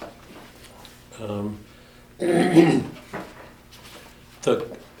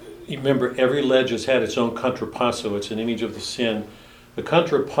you remember, every ledge has had its own contrapasso. It's an image of the sin. The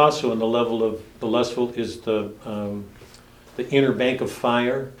contrapasso on the level of the lustful is the inner bank of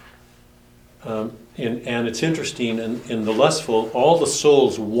fire. And it's interesting, in the lustful, all the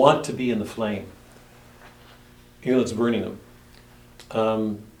souls want to be in the flame, even though it's burning them.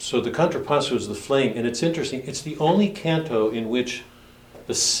 So the contrapasso is the flame, and it's interesting. It's the only canto in which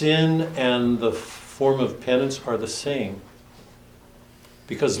the sin and the form of penance are the same.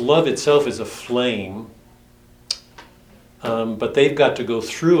 Because love itself is a flame, but they've got to go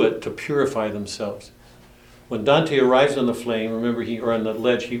through it to purify themselves. When Dante arrives on the flame, remember, or on the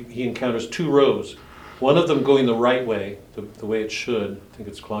ledge, he encounters two rows. One of them going the right way, the way it should, I think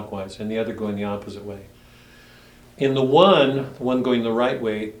it's clockwise, and the other going the opposite way. In the one going the right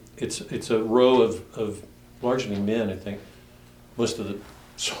way, it's a row of largely men, I think. Most of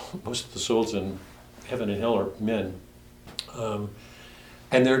the souls in heaven and hell are men.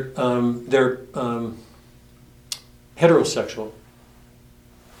 And they're heterosexual.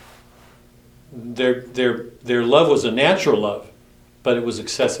 Their love was a natural love, but it was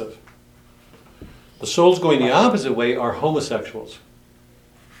excessive. The souls going the opposite way are homosexuals.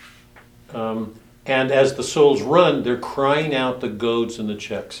 And as the souls run, they're crying out the goads and the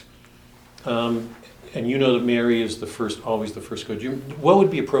checks. And you know that Mary is always the first goad. What would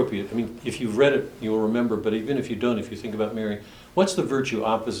be appropriate? I mean, if you've read it, you'll remember, but even if you don't, if you think about Mary, what's the virtue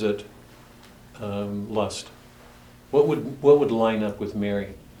opposite lust? What would line up with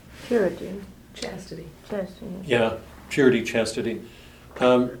Mary? Purity. Chastity. Chastity. Yeah, purity, chastity.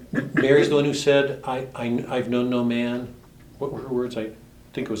 Mary's the one who said, I've known no man. What were her words? I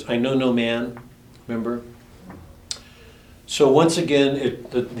think it was, I know no man. Remember? So once again,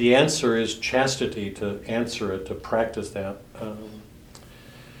 the answer is chastity, to answer it, to practice that.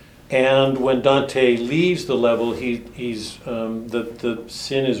 And when Dante leaves the level, the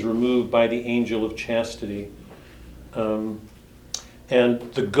sin is removed by the angel of chastity. And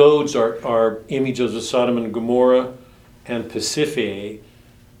the goads are images of Sodom and Gomorrah and Pasiphae.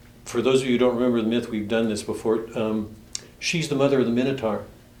 For those of you who don't remember the myth, we've done this before. She's the mother of the Minotaur.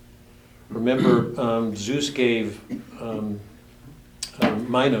 Remember, Zeus gave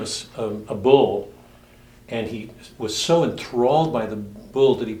Minos a bull, and he was so enthralled by the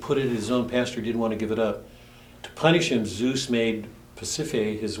bull that he put it in his own pasture, didn't want to give it up. To punish him, Zeus made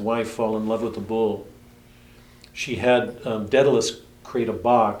Pasiphae, his wife, fall in love with the bull. She had Daedalus create a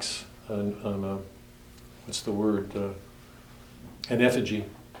box, what's the word, an effigy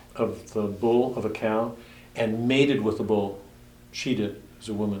of the bull, of a cow, and mated with the bull. She did, as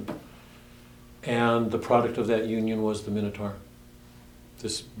a woman. And the product of that union was the Minotaur,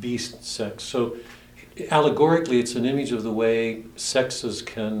 this beast sex. So allegorically, it's an image of the way sexes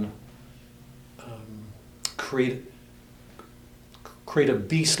can create a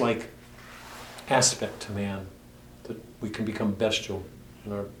beast-like aspect to man, that we can become bestial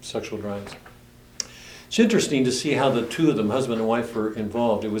in our sexual drives. It's interesting to see how the two of them, husband and wife, were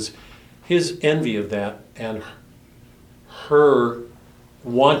involved. It was his envy of that and her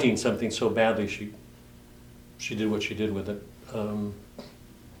wanting something so badly, she did what she did with it.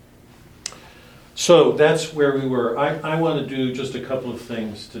 So that's where we were. I want to do just a couple of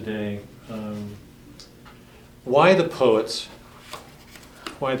things today. Why the poets?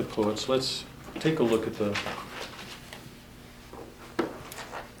 Why the poets? Let's take a look at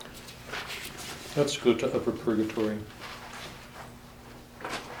let's go to Upper Purgatory.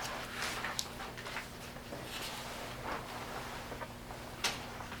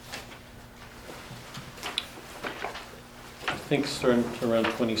 think starting around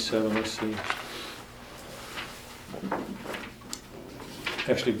 27, let's see.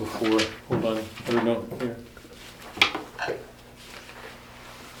 Actually before, hold on, or no, here.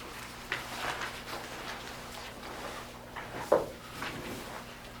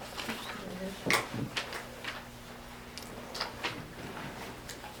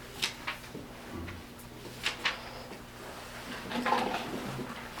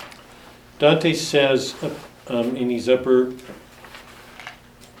 Dante says in these upper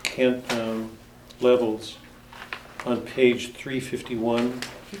levels on page 351,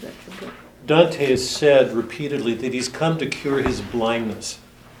 Dante has said repeatedly that he's come to cure his blindness,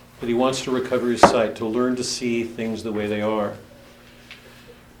 that he wants to recover his sight, to learn to see things the way they are.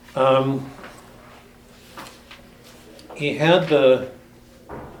 He had the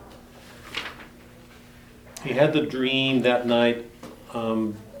dream that night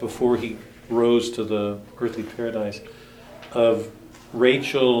before he rose to the earthly paradise of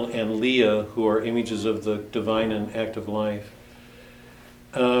Rachel and Leah, who are images of the divine and active life.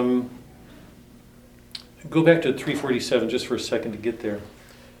 Go back to 347 just for a second to get there.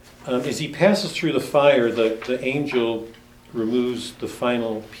 As he passes through the fire, the angel removes the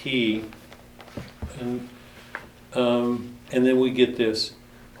final P, and then we get this.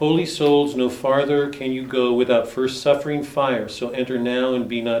 Holy souls, no farther can you go without first suffering fire, so enter now and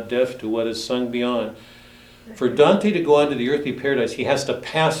be not deaf to what is sung beyond. For Dante to go on to the earthly paradise, he has to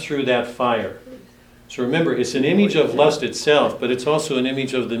pass through that fire. So remember, it's an image of lust itself, but it's also an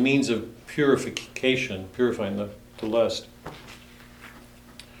image of the means of purification, purifying the lust.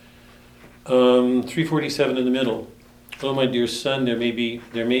 347 in the middle. Oh, my dear son, there may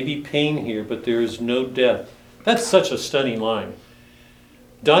be pain here, but there is no death. That's such a stunning line.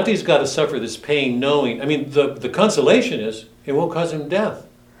 Dante's got to suffer this pain knowing, the consolation is it won't cause him death.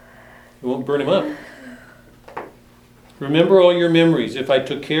 It won't burn him up. Remember all your memories. If I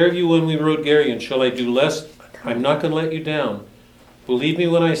took care of you when we rode Geryon, shall I do less? I'm not going to let you down. Believe me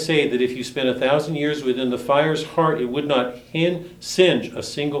when I say that if you spent 1,000 years within the fire's heart, it would not singe a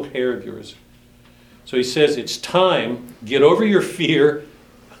single hair of yours. So he says, it's time. Get over your fear.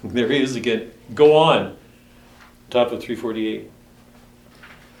 There he is again. Go on. Top of 348.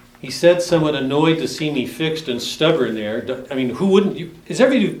 He said, somewhat annoyed to see me fixed and stubborn there. Who wouldn't? Is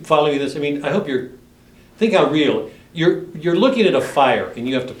everybody following this? I hope think how real. You're looking at a fire and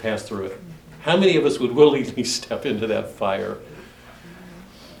you have to pass through it. How many of us would willingly step into that fire?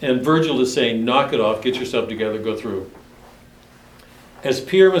 And Virgil is saying, knock it off, get yourself together, go through. As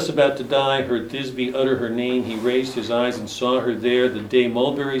Pyramus about to die heard Thisbe utter her name, he raised his eyes and saw her there. The day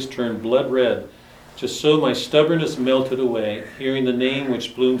mulberries turned blood red. Just so my stubbornness melted away. Hearing the name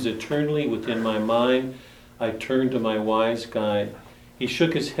which blooms eternally within my mind, I turned to my wise guide. He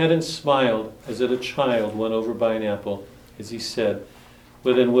shook his head and smiled, as at a child won over by an apple, as he said,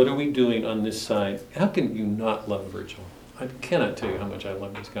 well then what are we doing on this side? How can you not love Virgil? I cannot tell you how much I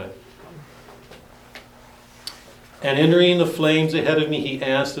love this guy. And entering the flames ahead of me, he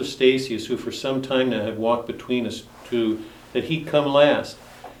asked of Statius, who for some time now had walked between us two, that he'd come last.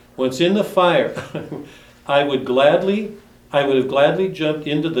 Once in the fire, I would have gladly jumped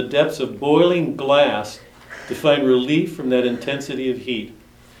into the depths of boiling glass to find relief from that intensity of heat.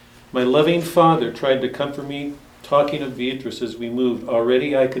 My loving father tried to comfort me, talking of Beatrice as we moved.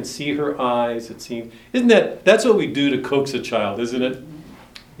 Already I can see her eyes, it seemed. That's what we do to coax a child, isn't it?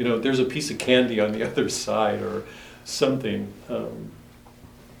 There's a piece of candy on the other side or something.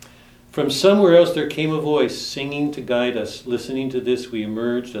 From somewhere else there came a voice, singing to guide us. Listening to this, we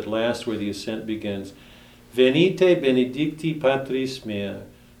emerged at last where the ascent begins. Venite benedicti patris mea.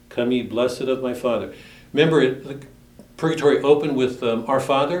 Come ye blessed of my Father. Remember, the Purgatorio opened with Our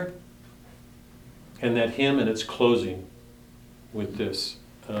Father, and that hymn, and it's closing with this.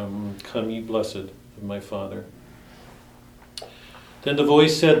 Come ye blessed of my Father. Then the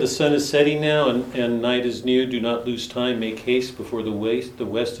voice said, the sun is setting now, and night is near. Do not lose time. Make haste before the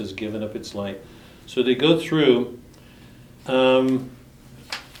west has given up its light. So they go through, going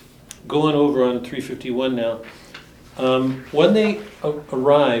over on 351 now. When they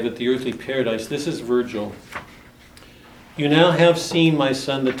arrive at the earthly paradise, this is Virgil. You now have seen, my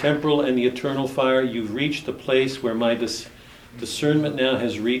son, the temporal and the eternal fire. You've reached the place where my discernment now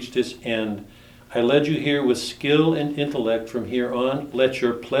has reached its end. I led you here with skill and intellect. From here on, let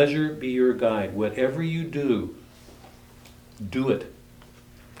your pleasure be your guide. Whatever you do, do it.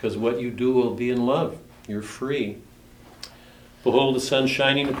 Because what you do will be in love. You're free. Behold the sun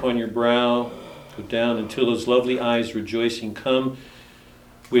shining upon your brow. Go down until those lovely eyes rejoicing come,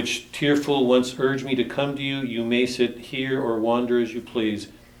 which tearful once urged me to come to you. You may sit here or wander as you please.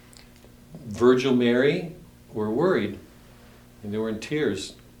 Virgil, Mary, were worried. And they were in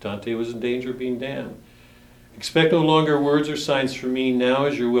tears. Dante was in danger of being damned. Expect no longer words or signs from me. Now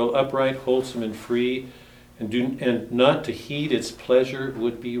is your will upright, wholesome, and free, and not to heed its pleasure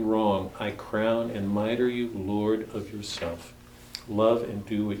would be wrong. I crown and mitre you Lord of yourself. Love and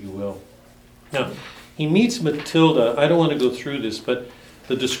do what you will. Now, he meets Matilda. I don't want to go through this, but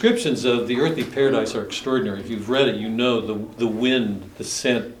the descriptions of the earthly paradise are extraordinary. If you've read it, you know the wind, the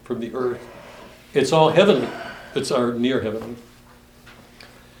scent from the earth. It's all heavenly. It's near heavenly.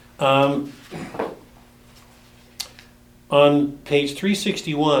 On page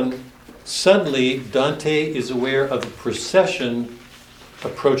 361, suddenly Dante is aware of a procession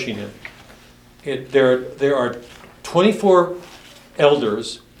approaching him. There are 24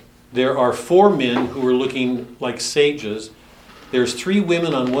 elders. There are 4 men who are looking like sages. There's 3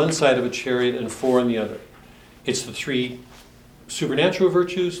 women on one side of a chariot and 4 on the other. It's the 3 supernatural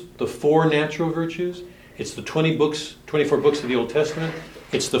virtues, the 4 natural virtues. It's the 24 books of the Old Testament.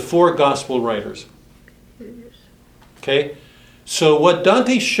 It's the 4 gospel writers. Okay? So what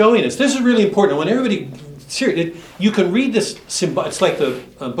Dante's showing us, this is really important. When everybody, you can read this, it's like the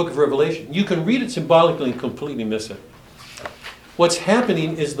book of Revelation. You can read it symbolically and completely miss it. What's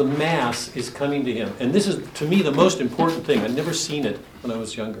happening is the Mass is coming to him. And this is, to me, the most important thing. I'd never seen it when I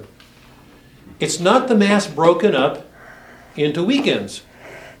was younger. It's not the Mass broken up into weekends.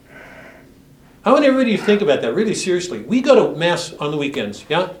 I want everybody to think about that really seriously. We go to Mass on the weekends,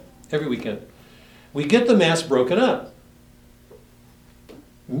 yeah? Every weekend. We get the Mass broken up.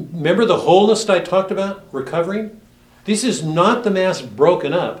 Remember the wholeness I talked about, recovering? This is not the Mass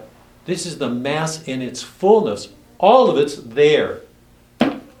broken up. This is the Mass in its fullness. All of it's there.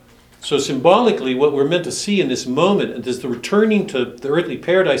 So symbolically, what we're meant to see in this moment is the returning to the earthly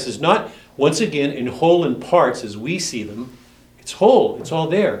paradise is not, once again, in whole and parts as we see them. It's whole. It's all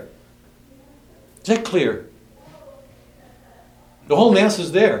there. Is that clear? The whole Mass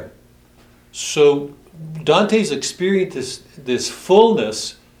is there. So Dante's experienced this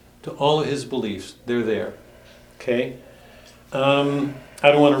fullness to all of his beliefs. They're there. Okay? I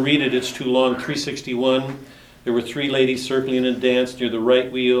don't want to read it. It's too long. 361. There were 3 ladies circling in a dance near the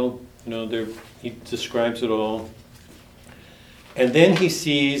right wheel. He describes it all. And then he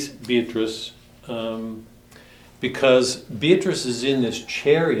sees Beatrice, because Beatrice is in this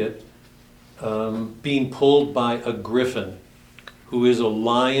chariot being pulled by a griffin, who is a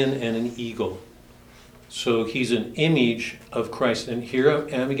lion and an eagle. So he's an image of Christ. And here I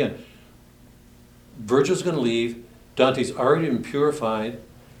am again. Virgil's going to leave. Dante's already been purified.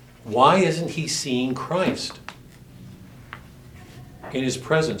 Why isn't he seeing Christ in his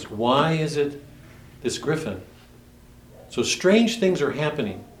presence? Why is it this griffin? So strange things are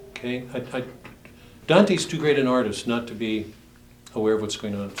happening. Okay, Dante's too great an artist not to be aware of what's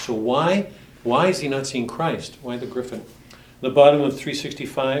going on. So why is he not seeing Christ? Why the griffin? The bottom of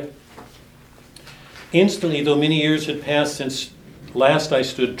 365. Instantly, though many years had passed since last I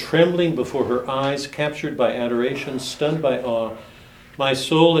stood trembling before her eyes, captured by adoration, stunned by awe, my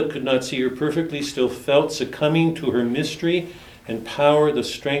soul that could not see her perfectly still felt succumbing to her mystery and power, the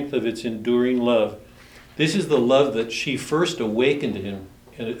strength of its enduring love. This is the love that she first awakened to him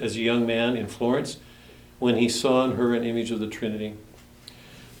as a young man in Florence when he saw in her an image of the Trinity.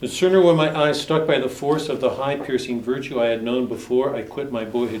 No sooner were my eyes struck by the force of the high piercing virtue I had known before I quit my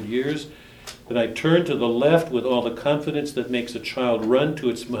boyhood years, that I turned to the left with all the confidence that makes a child run to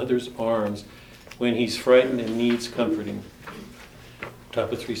its mother's arms when he's frightened and needs comforting.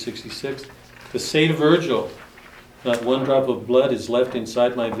 Top of 366. To say to Virgil, not one drop of blood is left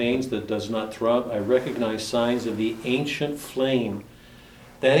inside my veins that does not throb. I recognize signs of the ancient flame.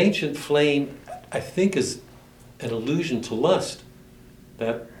 That ancient flame, I think, is an allusion to lust.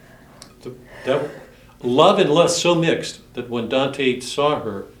 That love and lust so mixed that when Dante saw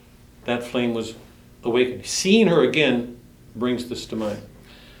her, that flame was awakened. Seeing her again brings this to mind.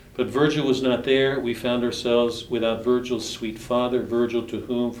 But Virgil was not there. We found ourselves without Virgil's sweet father, Virgil, to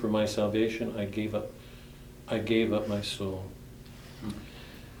whom for my salvation I gave up my soul.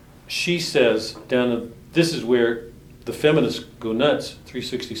 She says, this is where the feminists go nuts,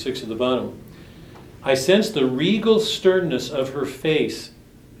 366 at the bottom. I sensed the regal sternness of her face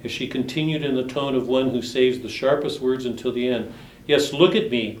as she continued in the tone of one who saves the sharpest words until the end. Yes, look at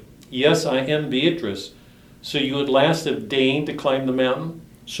me. Yes, I am Beatrice. So you at last have deigned to climb the mountain?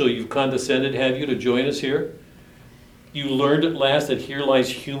 So you've condescended, have you, to join us here? You learned at last that here lies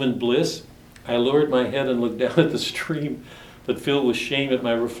human bliss? I lowered my head and looked down at the stream, but filled with shame at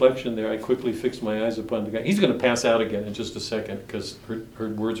my reflection there, I quickly fixed my eyes upon the guy. He's going to pass out again in just a second because her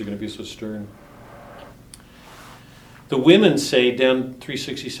words are going to be so stern. The women say, down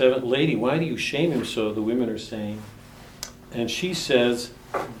 367, Lady, why do you shame him so? The women are saying, And she says,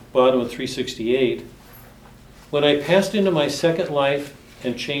 bottom of 368, when I passed into my second life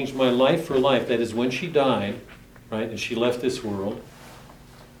and changed my life for life, that is when she died, right, and she left this world,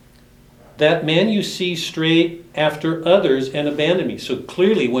 that man you see strayed after others and abandoned me. So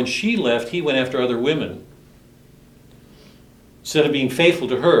clearly when she left, he went after other women instead of being faithful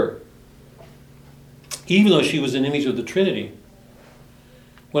to her, even though she was an image of the Trinity.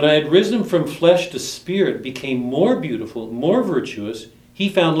 When I had risen from flesh to spirit, became more beautiful, more virtuous, he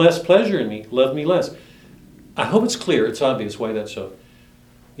found less pleasure in me, loved me less. I hope it's clear, it's obvious why that's so.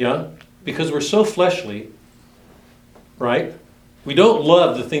 Yeah? Because we're so fleshly, right? We don't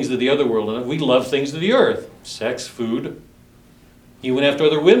love the things of the other world enough. We love things of the earth. Sex, food. He went after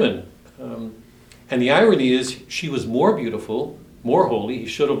other women. And the irony is, she was more beautiful, more holy. He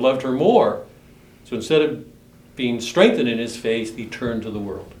should have loved her more. So instead of being strengthened in his faith, he turned to the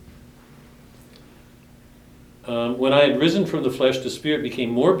world. When I had risen from the flesh to spirit,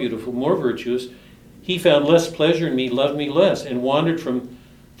 became more beautiful, more virtuous, he found less pleasure in me, loved me less, and wandered from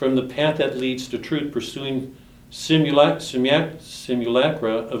the path that leads to truth, pursuing simulacra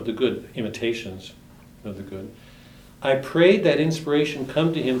of the good, imitations of the good. I prayed that inspiration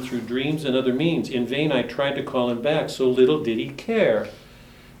come to him through dreams and other means. In vain I tried to call him back, so little did he care.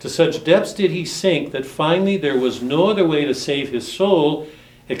 To such depths did he sink that finally there was no other way to save his soul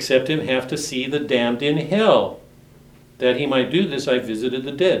except him have to see the damned in hell. That he might do this, I visited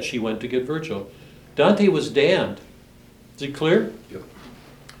the dead. She went to get Virgil. Dante was damned. Is it clear? Yep.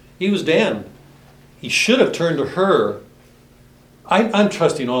 He was damned. He should have turned to her. I'm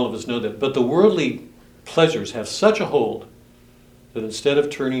trusting all of us know that. But the worldly pleasures have such a hold that instead of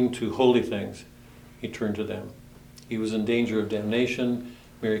turning to holy things, he turned to them. He was in danger of damnation.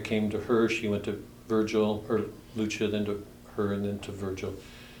 Mary came to her. She went to Virgil, or Lucia, then to her, and then to Virgil.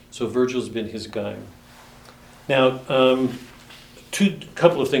 So Virgil's been his guide. Now,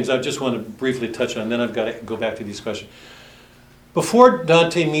 couple of things I just want to briefly touch on, then I've got to go back to these questions. Before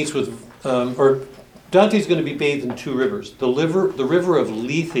Dante meets with, Dante's going to be bathed in two rivers. The river of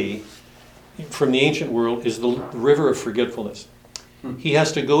Lethe from the ancient world is the river of forgetfulness. He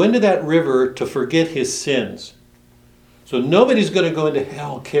has to go into that river to forget his sins. So nobody's going to go into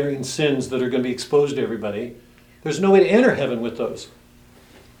hell carrying sins that are going to be exposed to everybody. There's no way to enter heaven with those.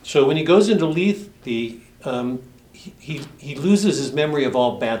 So when he goes into Lethe, he loses his memory of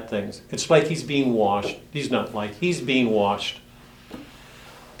all bad things. It's like he's being washed. He's being washed.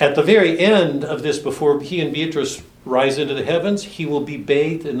 At the very end of this, before he and Beatrice rise into the heavens, he will be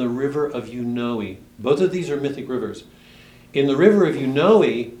bathed in the river of Eunoe. Both of these are mythic rivers. In the river of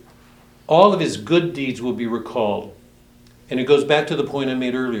Eunoe, all of his good deeds will be recalled. And it goes back to the point I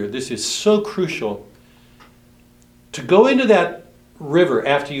made earlier. This is so crucial. To go into that river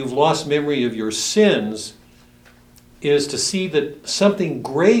after you've lost memory of your sins is to see that something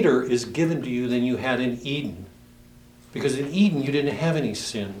greater is given to you than you had in Eden. Because in Eden you didn't have any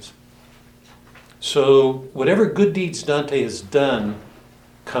sins. So whatever good deeds Dante has done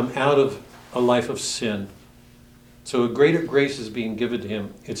come out of a life of sin. So a greater grace is being given to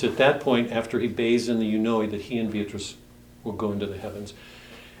him. It's at that point, after he bathes in the Eunoe, that he and Beatrice will go into the heavens.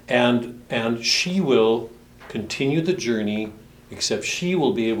 And she will continue the journey, except she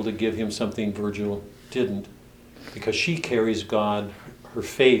will be able to give him something Virgil didn't, because she carries God, her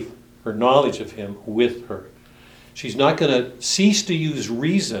faith, her knowledge of him with her. She's not going to cease to use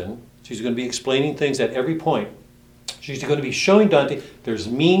reason. She's going to be explaining things at every point. She's going to be showing Dante there's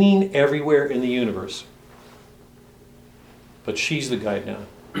meaning everywhere in the universe. But she's the guide now.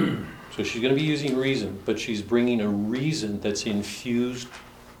 So she's going to be using reason, but she's bringing a reason that's infused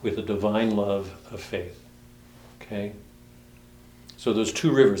with a divine love of faith. Okay? So those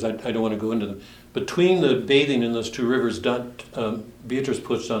two rivers, I don't want to go into them. Between the bathing in those two rivers, Beatrice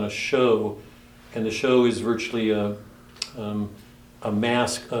puts on a show, and the show is virtually a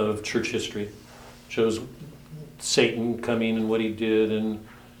mask of church history. Shows Satan coming and what he did, and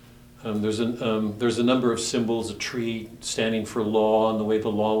there's a number of symbols, a tree standing for law and the way the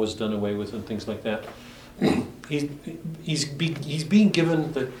law was done away with and things like that. He's being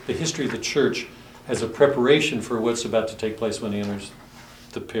given the history of the church as a preparation for what's about to take place when he enters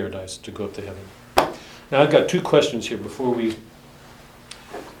the paradise to go up to heaven. Now I've got two questions here before we,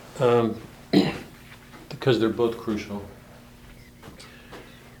 because they're both crucial.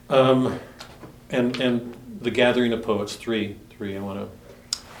 And the gathering of poets, three I want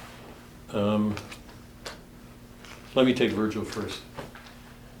to. Let me take Virgil first.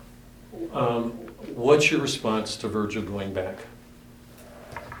 What's your response to Virgil going back?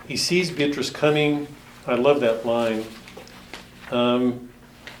 He sees Beatrice coming. I love that line.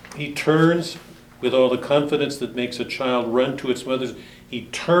 He turns with all the confidence that makes a child run to its mother. He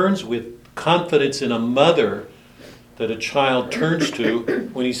turns with confidence in a mother that a child turns to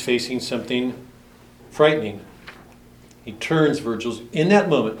when he's facing something frightening. He turns, in that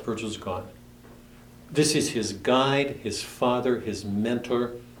moment, Virgil's gone. This is his guide, his father, his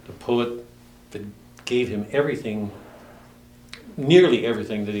mentor, the poet that gave him everything, nearly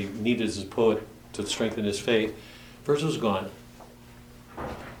everything that he needed as a poet to strengthen his faith. Virgil's gone.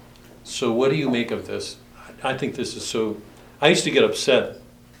 So what do you make of this? I think this is so... I used to get upset.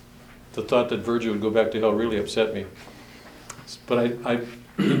 The thought that Virgil would go back to hell really upset me. But I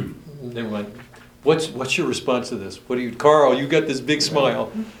never mind. What's your response to this? Carl, you got this big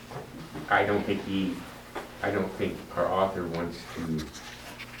smile. I don't think our author wants to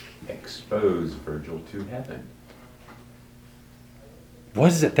expose Virgil to heaven.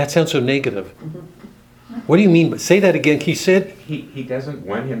 What is it? That sounds so negative. What do you mean? Say that again. He said He doesn't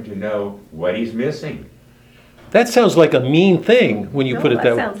want him to know what he's missing. that sounds like a mean thing when you put it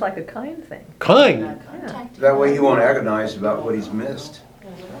that way. That sounds like a kind thing. Kind. That way he won't agonize about what he's missed.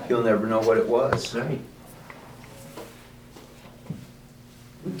 He'll never know what it was. Right.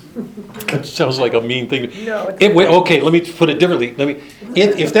 That sounds like a mean thing. No, Okay, let me put it differently.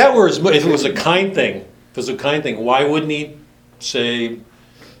 If it was a kind thing, why wouldn't he say,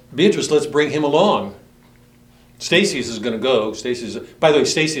 Beatrice, let's bring him along? Stacy's is going to go. By the way,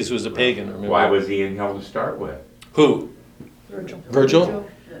 Stacy's was a pagan. Remember? Why was he in hell to start with? Who? Virgil?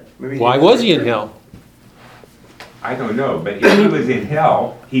 Maybe Why was he in hell? I don't know, but if he was in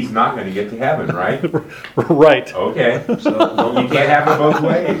hell, he's not going to get to heaven, right? Right. Okay. So You can't have it both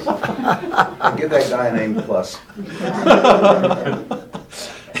ways. give that guy an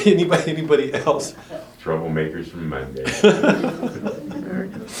A+. Anybody else? Troublemakers from Monday.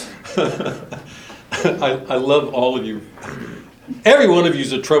 I love all of you. Every one of you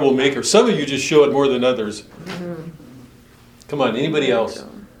is a troublemaker. Some of you just show it more than others. Come on, anybody else?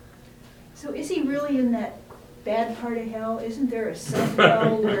 So is he really in that bad part of hell? Isn't there a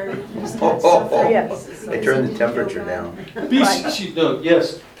sub-hell where he's not suffering? Yes. They turn the temperature down.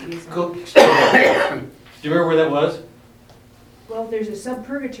 Yes. Go. Do you remember where that was? Well, there's a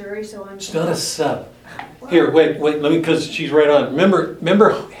sub-purgatory, so I'm... It's not a sub. Here, wait, let me, because she's right on.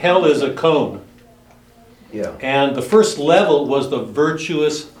 Remember, hell is a cone. Yeah. And the first level was the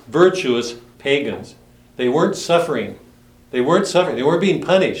virtuous pagans. They weren't suffering. They weren't being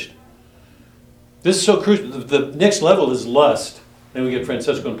punished. This is so crucial. The next level is lust. Then we get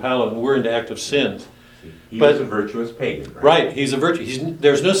Francesco and Paolo, and we're into active sins. He was a virtuous pagan, right? Right, he's a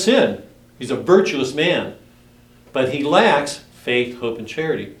there's no sin. He's a virtuous man. But he lacks faith, hope, and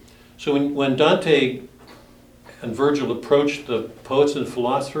charity. So when Dante and Virgil approached the poets and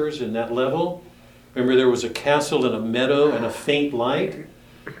philosophers in that level, remember there was a castle and a meadow and a faint light?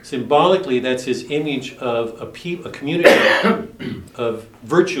 Symbolically, that's his image of a community of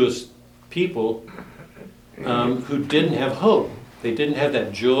virtuous people who didn't have hope. They didn't have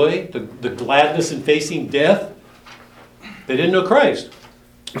that joy, the gladness in facing death. They didn't know Christ.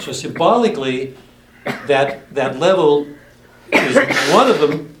 So symbolically, that level is one of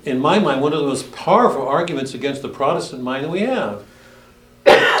them, in my mind, one of the most powerful arguments against the Protestant mind that we have.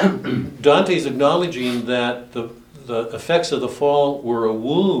 Dante's acknowledging that the effects of the fall were a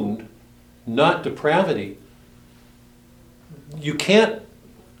wound, not depravity. You can't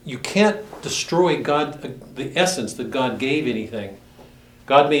destroy God, the essence that God gave anything.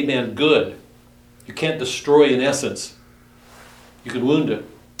 God made man good. You can't destroy an essence. You can wound it.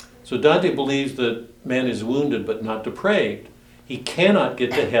 So Dante believes that man is wounded but not depraved. He cannot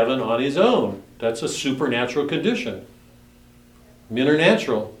get to heaven on his own. That's a supernatural condition. Men are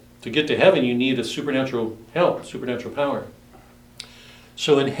natural. To get to heaven, you need a supernatural help, supernatural power.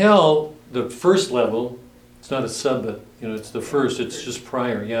 So in hell, the first level, it's not a sub, but it's the first. It's just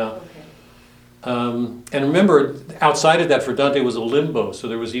prior, yeah. And remember, outside of that for Dante was a limbo. So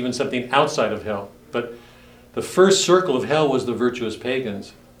there was even something outside of hell. But the first circle of hell was the virtuous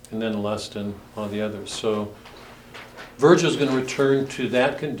pagans, and then lust and all the others. So Virgil's going to return to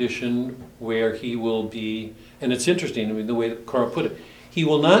that condition where he will be, and it's interesting, the way that Carl put it, he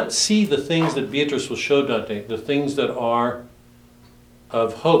will not see the things that Beatrice will show Dante, the things that are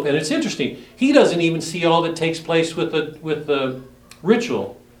of hope. And it's interesting, he doesn't even see all that takes place with the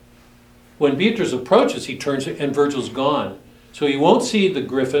ritual. When Beatrice approaches, he turns and Virgil's gone. So he won't see the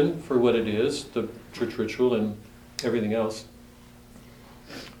griffin for what it is, the church ritual and everything else.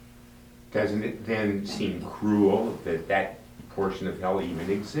 Doesn't it then seem cruel that portion of hell even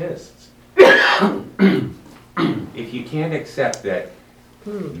exists? If you can't accept that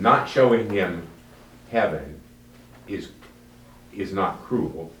not showing him heaven is not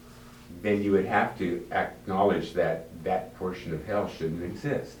cruel, then you would have to acknowledge that that portion of hell shouldn't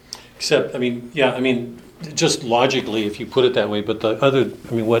exist. Except, just logically, if you put it that way, but the other,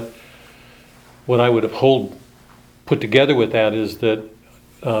 what I would put together with that is that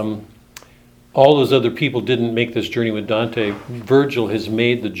all those other people didn't make this journey with Dante. Virgil has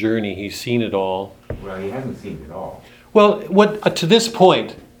made the journey. He's seen it all. Well, he hasn't seen it all. Well, to this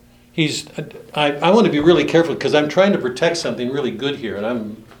point, I want to be really careful because I'm trying to protect something really good here, and I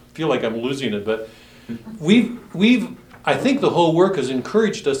feel like I'm losing it. But I think the whole work has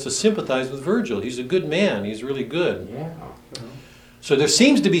encouraged us to sympathize with Virgil. He's a good man. He's really good. Yeah. So there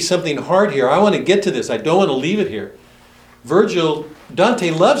seems to be something hard here. I want to get to this. I don't want to leave it here.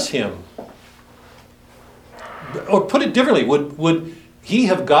 Dante loves him. Or put it differently, would he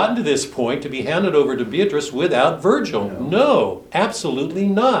have gotten to this point to be handed over to Beatrice without Virgil? No, absolutely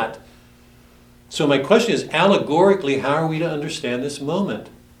not. So my question is, allegorically, how are we to understand this moment?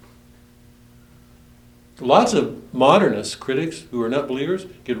 Lots of modernist critics who are not believers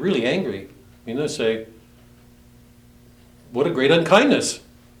get really angry. They say, what a great unkindness.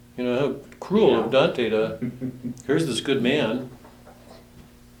 How cruel of Dante to, here's this good man.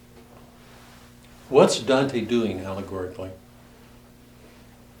 What's Dante doing allegorically?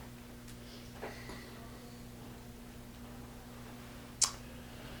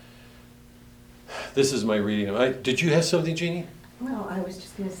 This is my reading. Did you have something, Jeannie? Well, I was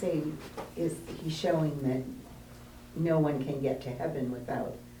just going to say, is he showing that no one can get to heaven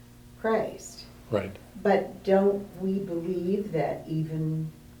without Christ? Right. But don't we believe that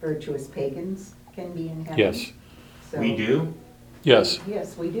even virtuous pagans can be in heaven? Yes. So, We do? Yes.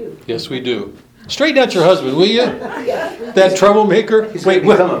 Yes, we do. Yes, we do. Straighten out your husband, will you? Yes, we That troublemaker? He's going to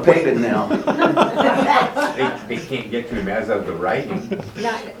become a pagan now. They can't get to him as of the writing.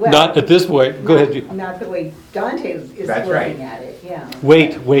 Not at this point. Go ahead. Not the way Dante is That's right. looking at it, yeah.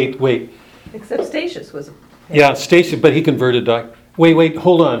 Wait. Except Statius was. Yeah, Stacy, but he converted, Doc. Wait,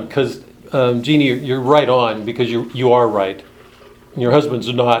 hold on, because Jeannie, you're right on, because you are right. Your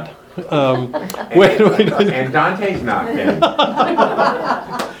husband's not. Wait. And Dante's not then.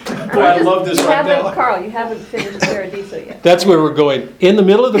 Boy, I love this right now. Carl, you haven't finished Paradiso yet. That's where we're going. In the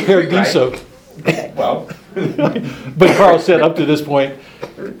middle of the Paradiso, Well, but Carl said up to this point,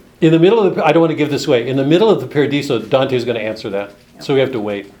 in the middle of I don't want to give this away. In the middle of the Paradiso, Dante's going to answer that. So we have to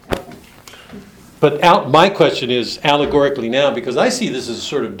wait. But my question is allegorically now, because I see this as a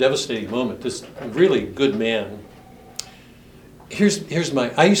sort of devastating moment. This really good man. I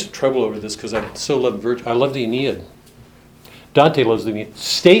used to trouble over this because I so love Virgil. I love the Aeneid. Dante loves the Aeneid.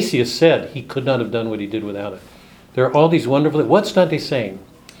 Statius said he could not have done what he did without it. There are all these wonderful... What's Dante saying?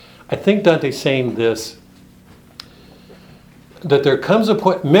 I think Dante's saying this, that there comes a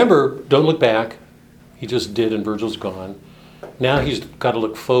point... Remember, don't look back. He just did and Virgil's gone. Now he's got to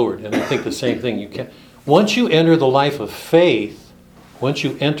look forward. And I think the same thing. Once you enter the life of faith, once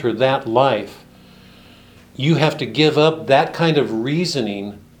you enter that life, you have to give up that kind of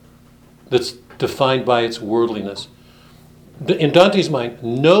reasoning that's defined by its worldliness. In Dante's mind,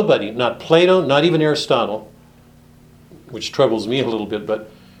 nobody, not Plato, not even Aristotle, which troubles me a little bit, but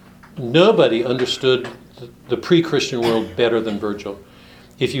nobody understood the pre-Christian world better than Virgil.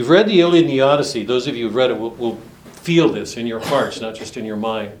 If you've read the Iliad and the Odyssey, those of you who've read it will feel this in your hearts, not just in your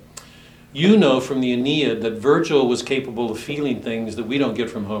mind. You know from the Aeneid that Virgil was capable of feeling things that we don't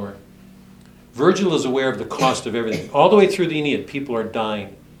get from Homer. Virgil is aware of the cost of everything. All the way through the Aeneid, people are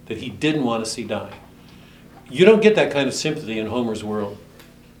dying that he didn't want to see die. You don't get that kind of sympathy in Homer's world.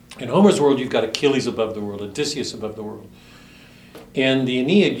 In Homer's world, you've got Achilles above the world, Odysseus above the world. In the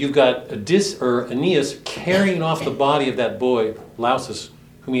Aeneid, you've got Aeneas carrying off the body of that boy, Lausus,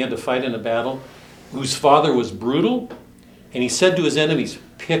 whom he had to fight in a battle, whose father was brutal, and he said to his enemies,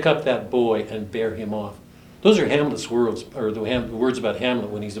 pick up that boy and bear him off. Those are Hamlet's words, or the words about Hamlet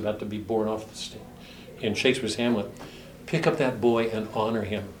when he's about to be borne off the stage in Shakespeare's Hamlet. Pick up that boy and honor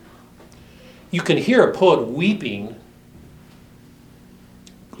him. You can hear a poet weeping,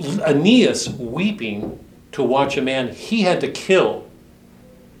 Aeneas weeping to watch a man he had to kill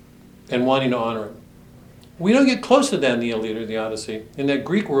and wanting to honor him. We don't get close to that in the Iliad or the Odyssey. In that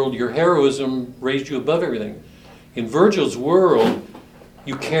Greek world, your heroism raised you above everything. In Virgil's world,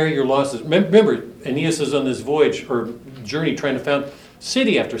 you carry your losses. Remember, Aeneas is on this voyage or journey trying to found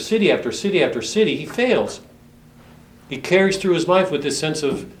city after city after city after city. He fails. He carries through his life with this sense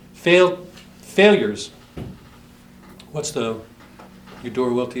of failures. What's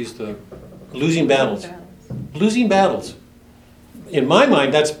Eudora Welty's losing battles. Losing battles. In my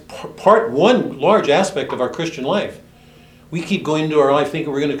mind, that's one large aspect of our Christian life. We keep going into our life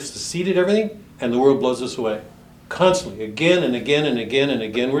thinking we're going to succeed at everything, and the world blows us away. constantly, again and again and again and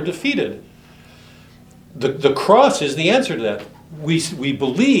again, we're defeated. The cross is the answer to that. We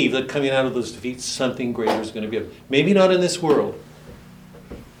believe that coming out of those defeats, something greater is going to be. Maybe not in this world,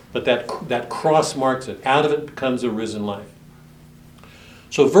 but that cross marks it. Out of it comes a risen life.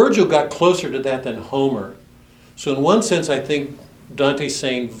 So Virgil got closer to that than Homer. So in one sense, I think Dante's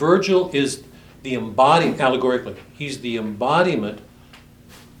saying Virgil is the embodiment, allegorically, he's the embodiment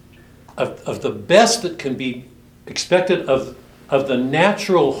of the best that can be expected of the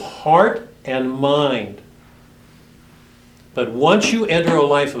natural heart and mind. But once you enter a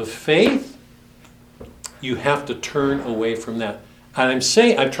life of faith, you have to turn away from that. And I'm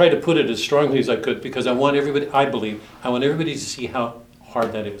saying, I've tried to put it as strongly as I could because I want everybody to see how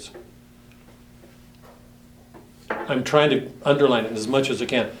hard that is. I'm trying to underline it as much as I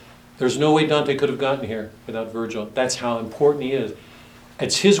can. There's no way Dante could have gotten here without Virgil. That's how important he is.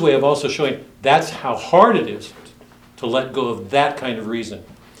 It's his way of also showing that's how hard it is to let go of that kind of reason.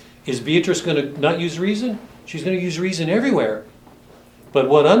 Is Beatrice going to not use reason? She's going to use reason everywhere. But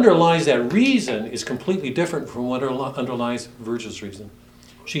what underlies that reason is completely different from what underlies Virgil's reason.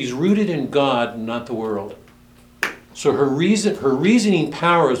 She's rooted in God, not the world. So her reasoning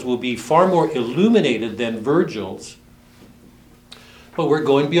powers will be far more illuminated than Virgil's. But we're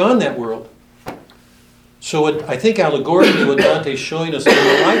going beyond that world. So I think allegorically what Dante's showing us in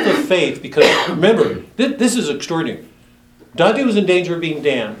the life of faith, because remember, this is extraordinary. Dante was in danger of being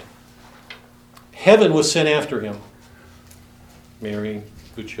damned. Heaven was sent after him. Mary,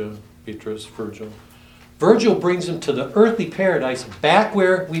 Lucia, Beatrice, Virgil. Virgil brings him to the earthly paradise, back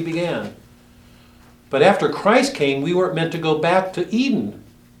where we began. But after Christ came, we weren't meant to go back to Eden.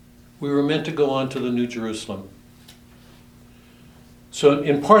 We were meant to go on to the New Jerusalem. So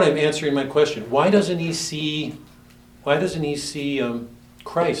in part, I'm answering my question. Why doesn't he see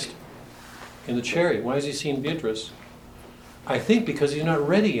Christ in the chariot? Why is he seeing Beatrice? I think because he's not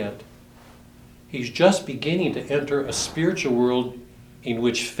ready yet. He's just beginning to enter a spiritual world in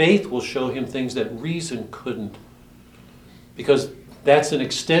which faith will show him things that reason couldn't. Because that's an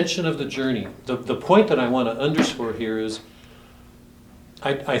extension of the journey. The point that I want to underscore here is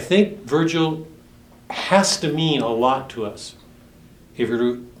I think Virgil has to mean a lot to us if you're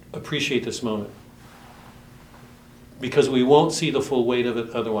to appreciate this moment. Because we won't see the full weight of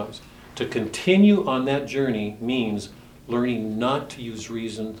it otherwise. To continue on that journey means learning not to use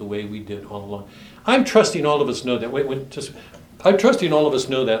reason the way we did all along. I'm trusting all of us know that. I'm trusting all of us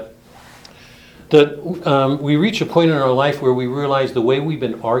know that we reach a point in our life where we realize the way we've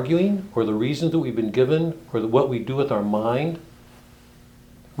been arguing, or the reasons that we've been given, or what we do with our mind.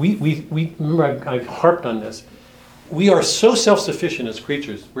 We remember I've harped on this. We are so self-sufficient as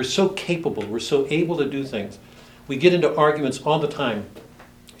creatures. We're so capable. We're so able to do things. We get into arguments all the time.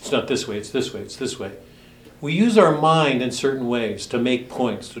 It's not this way. It's this way. It's this way. We use our mind in certain ways to make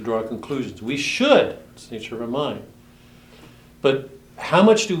points, to draw conclusions. We should. It's the nature of our mind. But how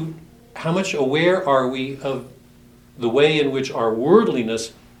much aware are we of the way in which our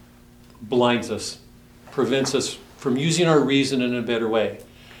worldliness blinds us, prevents us from using our reason in a better way?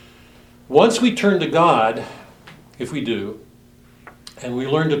 Once we turn to God, if we do, and we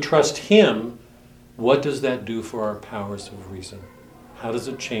learn to trust Him, what does that do for our powers of reason? How does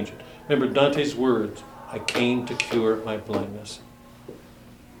it change it? Remember Dante's words, I came to cure my blindness.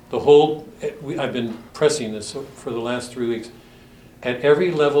 I've been pressing this for the last 3 weeks. At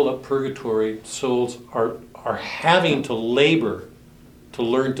every level of purgatory, souls are having to labor to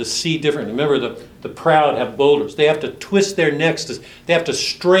learn to see differently. Remember, the proud have boulders. They have to twist their necks. They have to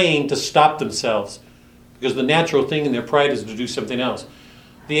strain to stop themselves because the natural thing in their pride is to do something else.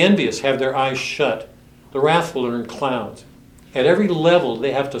 The envious have their eyes shut. The wrathful are in clouds. At every level,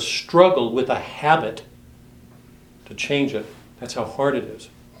 they have to struggle with a habit to change it. That's how hard it is.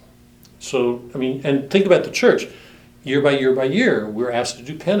 So, and think about the church. Year by year by year, we're asked to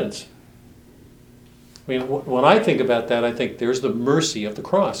do penance. When I think about that, I think there's the mercy of the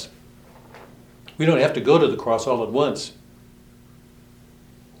cross. We don't have to go to the cross all at once.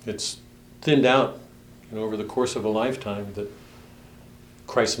 It's thinned out over the course of a lifetime that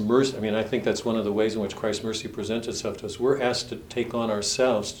Christ's mercy, I think that's one of the ways in which Christ's mercy presents itself to us. We're asked to take on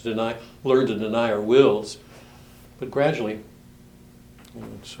ourselves, to learn to deny our wills, but gradually.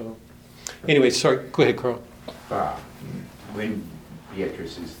 So, anyway, sorry, go ahead, Carl. When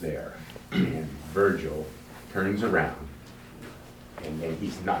Beatrice is there and Virgil turns around and then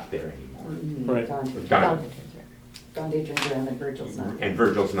he's not there anymore. Right. Dante turns around and Virgil's not. And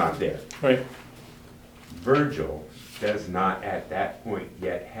Virgil's not there. Right. Virgil does not at that point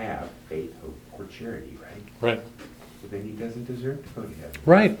yet have faith, hope, or charity, right? Right. So then he doesn't deserve to go to heaven.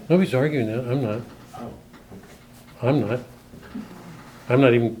 Right. Nobody's arguing that. I'm not. Oh, I'm not. I'm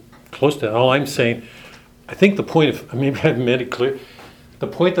not even close to that. All I'm saying, I think the point of, maybe I made it clear, the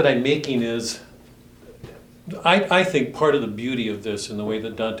point that I'm making is, I think part of the beauty of this and the way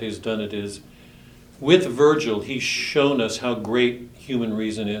that Dante's done it is, with Virgil, he's shown us how great human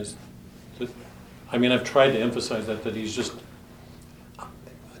reason is. I've tried to emphasize that he's just,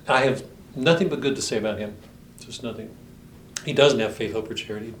 I have nothing but good to say about him. Just nothing. He doesn't have faith, hope, or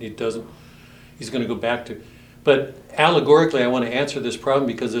charity. He doesn't. He's going to go back to. But allegorically, I want to answer this problem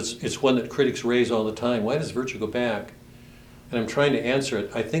because it's one that critics raise all the time. Why does virtue go back? And I'm trying to answer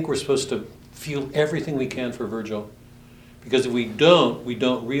it. I think we're supposed to feel everything we can for Virgil. Because if we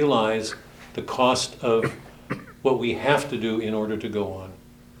don't realize the cost of what we have to do in order to go on.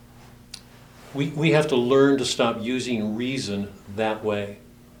 We have to learn to stop using reason that way.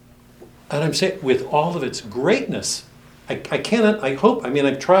 And I'm saying, with all of its greatness, I cannot, I hope,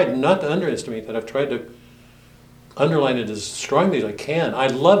 I've tried not to underestimate that. I've tried to underline it as strongly as I can. I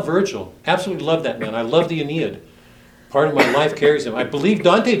love Virgil. Absolutely love that man. I love the Aeneid. Part of my life carries him. I believe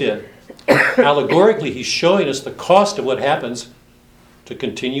Dante did. Allegorically, he's showing us the cost of what happens to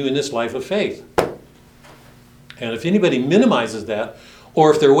continue in this life of faith. And if anybody minimizes that,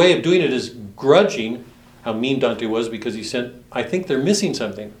 or if their way of doing it is grudging how mean Dante was because he sent, I think they're missing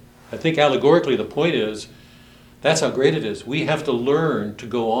something. I think allegorically the point is, that's how great it is. We have to learn to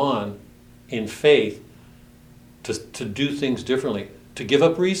go on in faith to do things differently. To give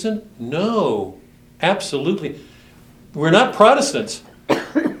up reason? No, absolutely. We're not Protestants.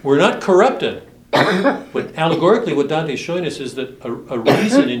 We're not corrupted. But allegorically what Dante's showing us is that a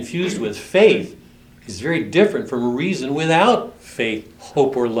reason infused with faith is very different from a reason without faith,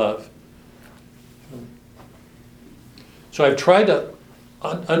 hope, or love. So I've tried to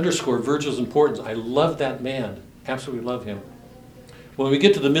underscore Virgil's importance. I love that man. Absolutely love him. When we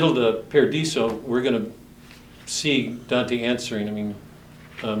get to the middle of the Paradiso, we're going to see Dante answering,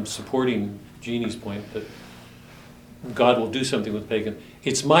 supporting Jeannie's point that God will do something with pagan.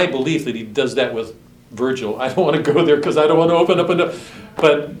 It's my belief that he does that with Virgil. I don't want to go there because I don't want to open up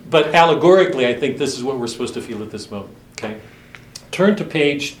but allegorically, I think this is what we're supposed to feel at this moment. Okay, turn to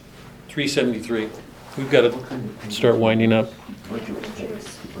page 373. We've got to start winding up.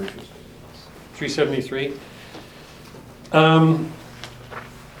 373.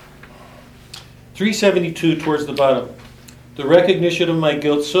 372 towards the bottom. The recognition of my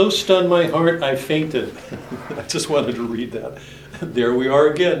guilt so stunned my heart, I fainted. I just wanted to read that. There we are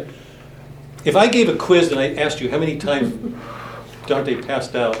again. If I gave a quiz and I asked you how many times Dante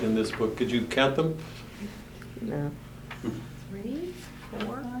passed out in this book, could you count them? No. 3,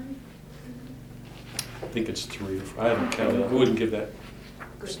 4. I think it's 3 or 4. I haven't counted. I wouldn't give that.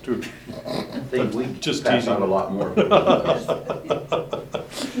 Stupid. I think we Just pass teasing. out a lot more. If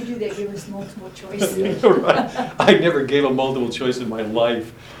you do that, give us multiple choice. Right. I never gave a multiple choice in my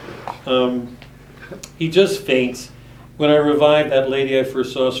life. He just faints. When I revived, that lady I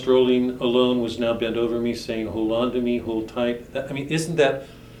first saw strolling alone was now bent over me, saying, "Hold on to me, hold tight." Isn't that,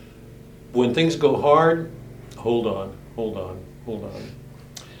 when things go hard, hold on, hold on, hold on.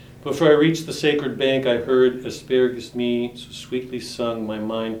 Before I reached the sacred bank, I heard asparagus me, so sweetly sung, my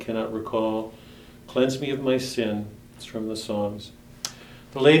mind cannot recall. Cleanse me of my sin. It's from the Psalms.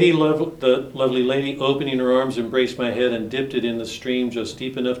 The lovely lady, opening her arms, embraced my head and dipped it in the stream just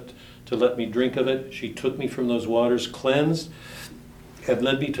deep enough to let me drink of it. She took me from those waters, cleansed, and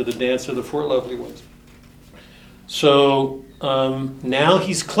led me to the dance of the four lovely ones. So now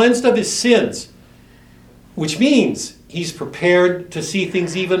he's cleansed of his sins, which means he's prepared to see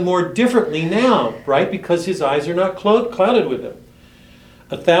things even more differently now, right? Because his eyes are not clouded with them.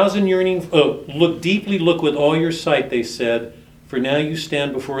 1,000 yearning, look deeply, look with all your sight, they said, for now you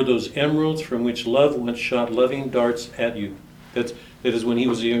stand before those emeralds from which love once shot loving darts at you. That is when he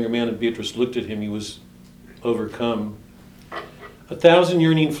was a younger man and Beatrice looked at him, he was overcome. 1,000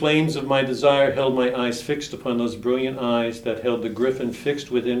 yearning flames of my desire held my eyes fixed upon those brilliant eyes that held the griffin fixed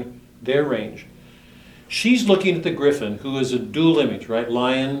within their range. She's looking at the griffin, who is a dual image, right?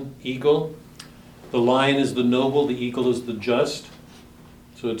 Lion, eagle. The lion is the noble, the eagle is the just.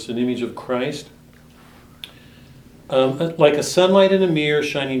 So it's an image of Christ. Like a sunlight in a mirror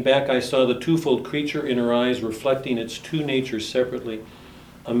shining back, I saw the twofold creature in her eyes reflecting its two natures separately.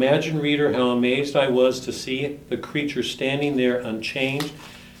 Imagine, reader, how amazed I was to see the creature standing there unchanged,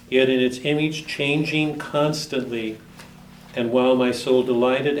 yet in its image changing constantly. And while my soul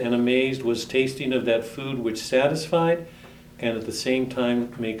delighted and amazed was tasting of that food which satisfied and at the same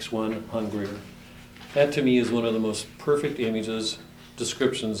time makes one hungrier. That to me is one of the most perfect images,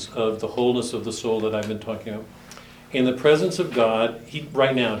 descriptions of the wholeness of the soul that I've been talking about. In the presence of God,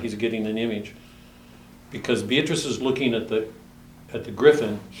 right now he's getting an image. Because Beatrice is looking at the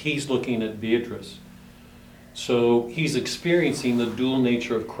griffin, he's looking at Beatrice. So he's experiencing the dual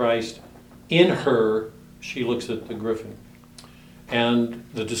nature of Christ. In her, she looks at the griffin. And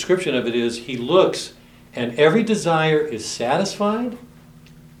the description of it is, he looks and every desire is satisfied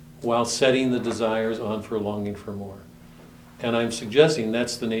while setting the desires on for longing for more. And I'm suggesting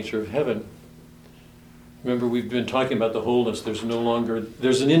that's the nature of heaven. Remember, we've been talking about the wholeness. There's an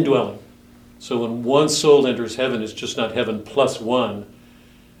indwelling. So when one soul enters heaven, it's just not heaven plus one.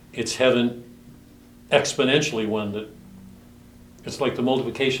 It's heaven exponentially one. That it's like the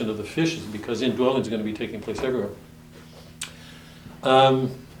multiplication of the fishes, because indwelling is going to be taking place everywhere.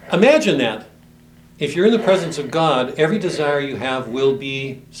 Imagine that. If you're in the presence of God, every desire you have will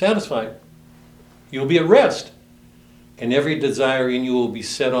be satisfied. You'll be at rest. And every desire in you will be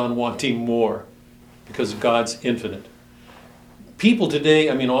set on wanting more, because God's infinite. People today,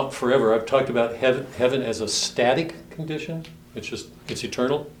 forever, I've talked about heaven as a static condition. It's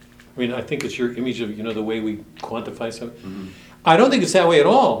eternal. I think it's your image of, the way we quantify something. Mm-hmm. I don't think it's that way at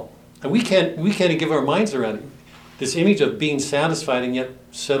all. And we can't give our minds around it. This image of being satisfied and yet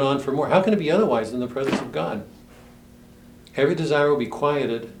set on for more. How can it be otherwise in the presence of God? Every desire will be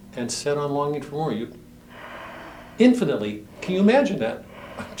quieted and set on longing for more. Infinitely. Can you imagine that?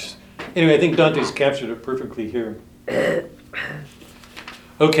 Anyway, I think Dante's captured it perfectly here.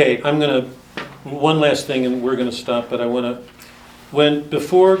 Okay, one last thing and we're going to stop, but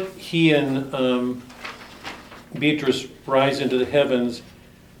before he and Beatrice rise into the heavens,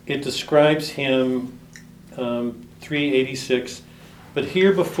 it describes him, 386, but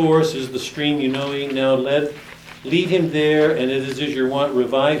here before us is the stream you knowing, now lead him there, and it is as your wont,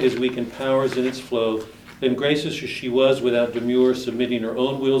 revive his weakened powers in its flow. Then gracious as she was, without demur, submitting her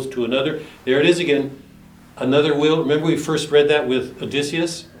own wills to another. There it is again, another will. Remember we first read that with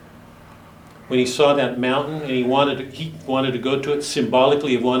Odysseus? When he saw that mountain and he wanted to go to it,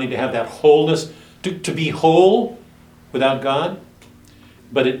 symbolically of wanting to have that wholeness, to be whole without God.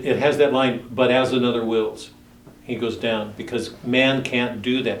 But it has that line, but as another wills. He goes down, because man can't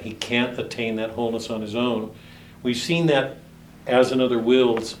do that. He can't attain that wholeness on his own. We've seen that as another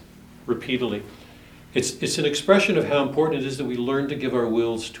wills repeatedly. It's an expression of how important it is that we learn to give our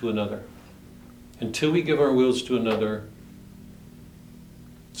wills to another. Until we give our wills to another,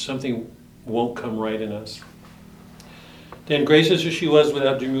 something won't come right in us. Then, gracious as she was,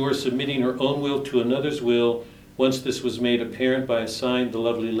 without demur, submitting her own will to another's will, once this was made apparent by a sign, the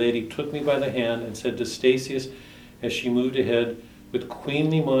lovely lady took me by the hand and said to Statius, as she moved ahead with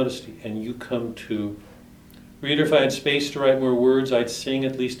queenly modesty, and you come too. Reader, if I had space to write more words, I'd sing,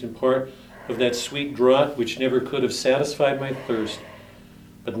 at least in part, of that sweet draught which never could have satisfied my thirst.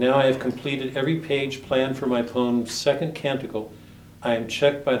 But now I have completed every page planned for my poem's second canticle. I am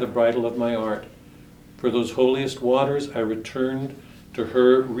checked by the bridle of my art. For those holiest waters I returned to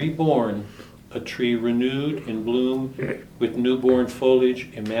her reborn, a tree renewed in bloom, with newborn foliage,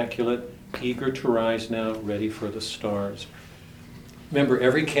 immaculate, eager to rise now, ready for the stars. Remember,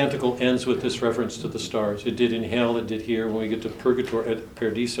 every canticle ends with this reference to the stars. It did in hell, it did here. When we get to Purgatorio, at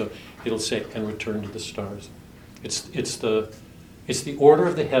Paradiso, it'll say, and return to the stars. It's the order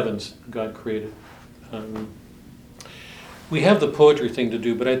of the heavens God created. We have the poetry thing to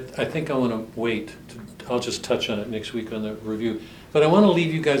do, but I think I want to wait. I'll just touch on it next week on the review. But I want to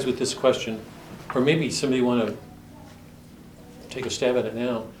leave you guys with this question, or maybe somebody want to take a stab at it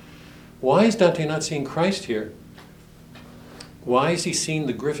now. Why is Dante not seeing Christ here? Why is he seeing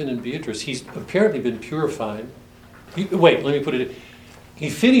the griffin and Beatrice? He's apparently been purified. Let me put it in.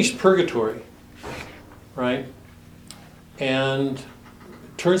 He finished Purgatorio, right? And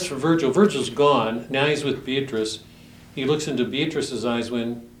turns for Virgil. Virgil's gone. Now he's with Beatrice. He looks into Beatrice's eyes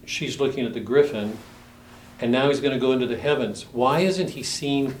when she's looking at the griffin. And now he's going to go into the heavens. Why isn't he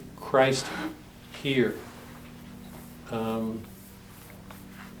seeing Christ here?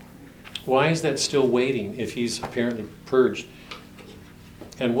 Why is that still waiting if he's apparently purged?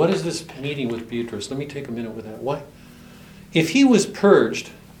 And what is this meeting with Beatrice? Let me take a minute with that. Why? If he was purged,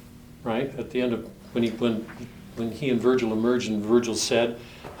 right, at the end of when he and Virgil emerged and Virgil said,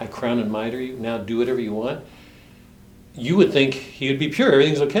 I crown and mitre you, now do whatever you want, you would think he would be pure,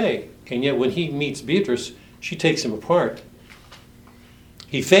 everything's okay. And yet when he meets Beatrice, she takes him apart.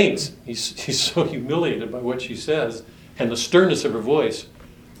 He faints. He's so humiliated by what she says and the sternness of her voice.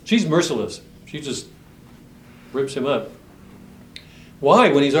 She's merciless. She just rips him up. Why,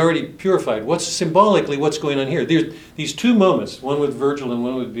 when he's already purified? What's going on here? There's these two moments, one with Virgil and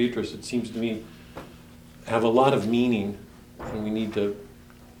one with Beatrice, it seems to me, have a lot of meaning. And we need to...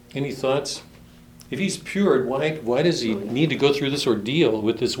 Any thoughts? If he's pure, why does he need to go through this ordeal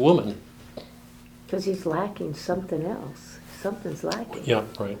with this woman? Because he's lacking something else. Something's lacking. Yeah,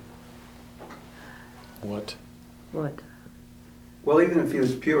 right. What? What? Well, even if he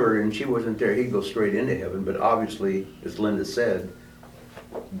was pure and she wasn't there, he'd go straight into heaven. But obviously, as Linda said,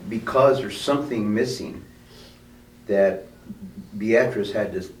 because there's something missing, that Beatrice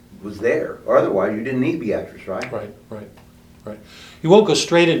was there. Or otherwise, you didn't need Beatrice, right? Right. You won't go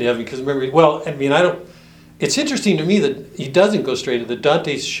straight into heaven because remember, well, I mean, it's interesting to me that he doesn't go straight into.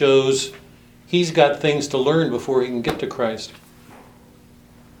 Dante shows he's got things to learn before he can get to Christ.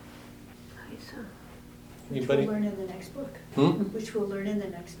 Which Anybody? we'll learn in the next book. Which we'll learn in the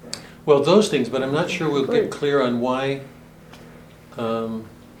next book. Well, those things, but I'm not sure we'll get clear on why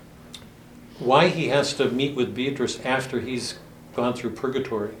he has to meet with Beatrice after he's gone through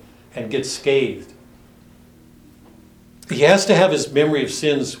purgatory and gets scathed. He has to have his memory of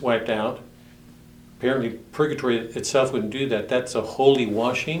sins wiped out. Apparently, purgatory itself wouldn't do that. That's a holy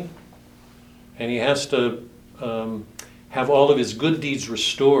washing. And he has to have all of his good deeds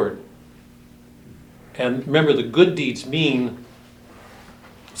restored. And remember, the good deeds mean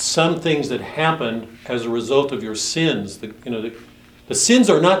some things that happened as a result of your sins. The sins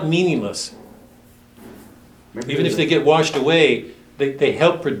are not meaningless. Even if they get washed away, they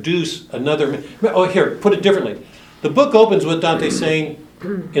help produce another. Oh, here, put it differently. The book opens with Dante saying,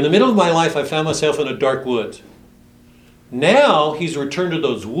 in the middle of my life, I found myself in a dark woods. Now he's returned to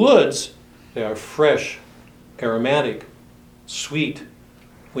those woods. They are fresh, aromatic, sweet,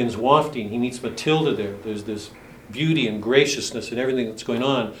 winds wafting. He meets Matilda there. There's this beauty and graciousness and everything that's going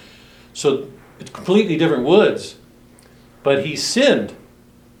on. So it's completely different woods. But he sinned.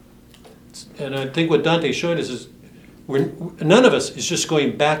 And I think what Dante's showing us is none of us is just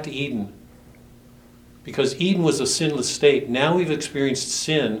going back to Eden. Because Eden was a sinless state. Now we've experienced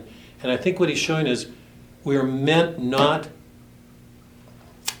sin. And I think what he's showing is we are meant not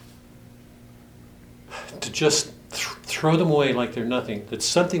to just throw them away like they're nothing. That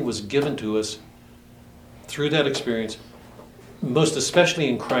something was given to us through that experience, most especially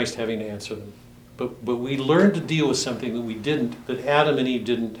in Christ having to answer them. But we learned to deal with something that Adam and Eve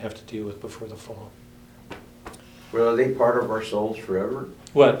didn't have to deal with before the fall. Well, are they part of our souls forever?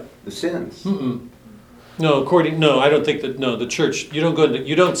 What? The sins. No, I don't think that. No, the church. You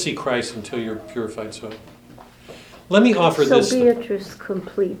don't see Christ until you're purified. So, let me offer this. So Beatrice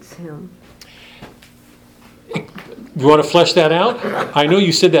completes him. You want to flesh that out? I know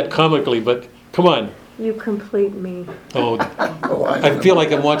you said that comically, but come on. You complete me. Oh, I feel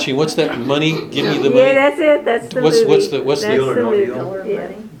like I'm watching. What's that? Money? Give me the money. Yeah, that's it. That's the movie. What's the That's Deal or the No movie. Deal?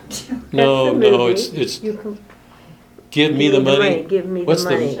 Yeah. No, That's the movie. it's You give me the money. Give me What's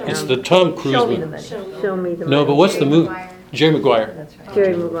the money. It's the Tom Cruise Show me movie. the money. Show me the money. No, but what's the movie? Jerry Maguire. That's right.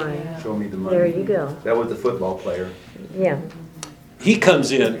 Jerry Maguire. Show me the money. There you go. That was the football player. Yeah. He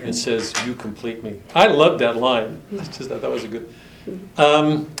comes in and says, "You complete me." I loved that line. I just thought that was a good.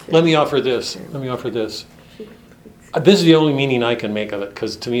 Let me offer this. This is the only meaning I can make of it,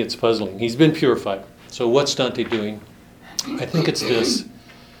 because to me it's puzzling. He's been purified. So what's Dante doing? I think it's this.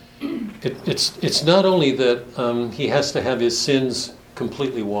 It's not only that he has to have his sins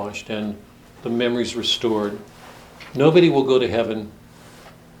completely washed and the memories restored. Nobody will go to heaven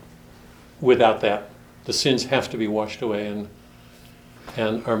without that. The sins have to be washed away and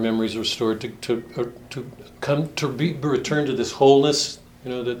our memories restored to come to be returned to this wholeness,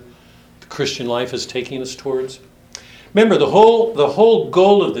 that the Christian life is taking us towards. Remember, the whole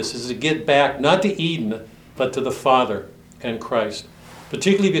goal of this is to get back not to Eden, but to the Father and Christ.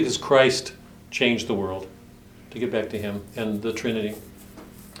 Particularly because Christ changed the world, to get back to Him and the Trinity.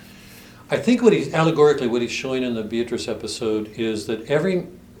 I think what he's showing in the Beatrice episode is that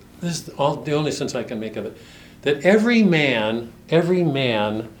this is the only sense I can make of it, that every man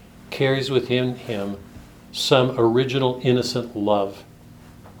carries within him some original innocent love.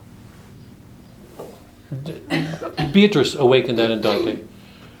 Beatrice awakened that in Dante.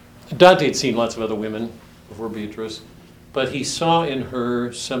 Dante had seen lots of other women before Beatrice, but he saw in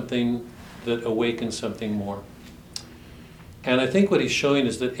her something that awakened something more. And I think what he's showing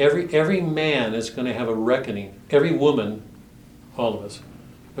is that every man is going to have a reckoning. Every woman, all of us,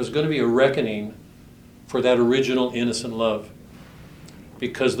 there's going to be a reckoning for that original innocent love.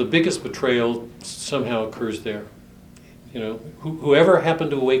 Because the biggest betrayal somehow occurs there. Whoever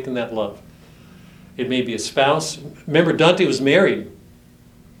happened to awaken that love. It may be a spouse. Remember, Dante was married.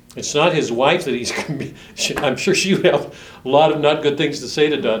 It's not his wife that he's going to be. I'm sure she would have a lot of not good things to say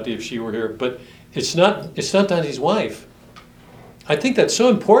to Dante if she were here. But it's not Dante's wife. I think that's so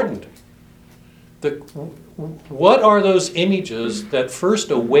important. What are those images that first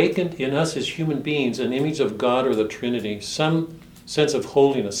awakened in us as human beings an image of God or the Trinity? Some sense of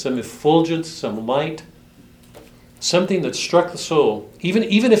holiness, some effulgence, some light, something that struck the soul. Even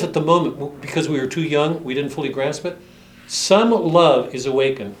if at the moment, because we were too young, we didn't fully grasp it, some love is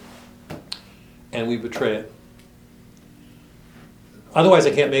awakened and we betray it. Otherwise,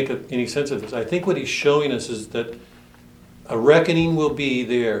 I can't make any sense of this. I think what he's showing us is that a reckoning will be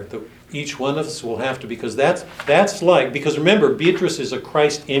there, that each one of us will have to, because that's like, because remember, Beatrice is a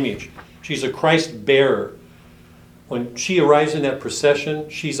Christ image. She's a Christ bearer. When she arrives in that procession,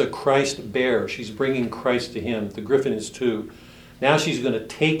 she's a Christ bearer. She's bringing Christ to him. The griffin is too. Now she's going to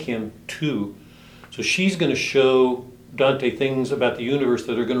take him too. So she's going to show Dante things about the universe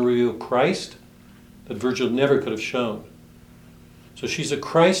that are going to reveal Christ that Virgil never could have shown. So she's a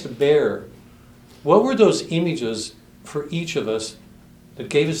Christ bearer. What were those images for each of us that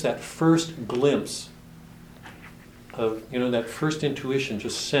gave us that first glimpse of, that first intuition,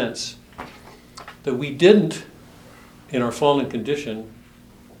 just sense, that we didn't in our fallen condition?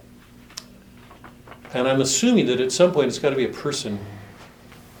 And I'm assuming that at some point it's got to be a person,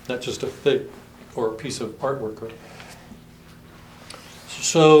 not just a thing or a piece of artwork.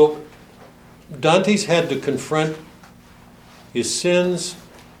 So Dante's had to confront his sins,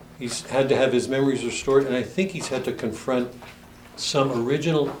 he's had to have his memories restored, and I think he's had to confront some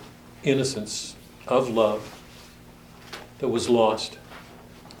original innocence of love that was lost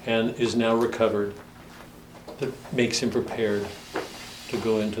and is now recovered, that makes him prepared to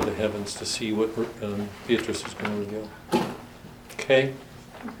go into the heavens to see what Beatrice is going to reveal. Okay?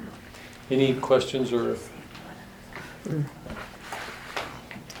 Any questions or...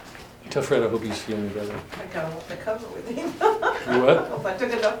 Tell Fred I hope he's feeling better. I got off the cover with him. You what? Hope I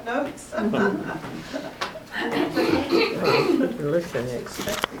took enough notes. Listen, it's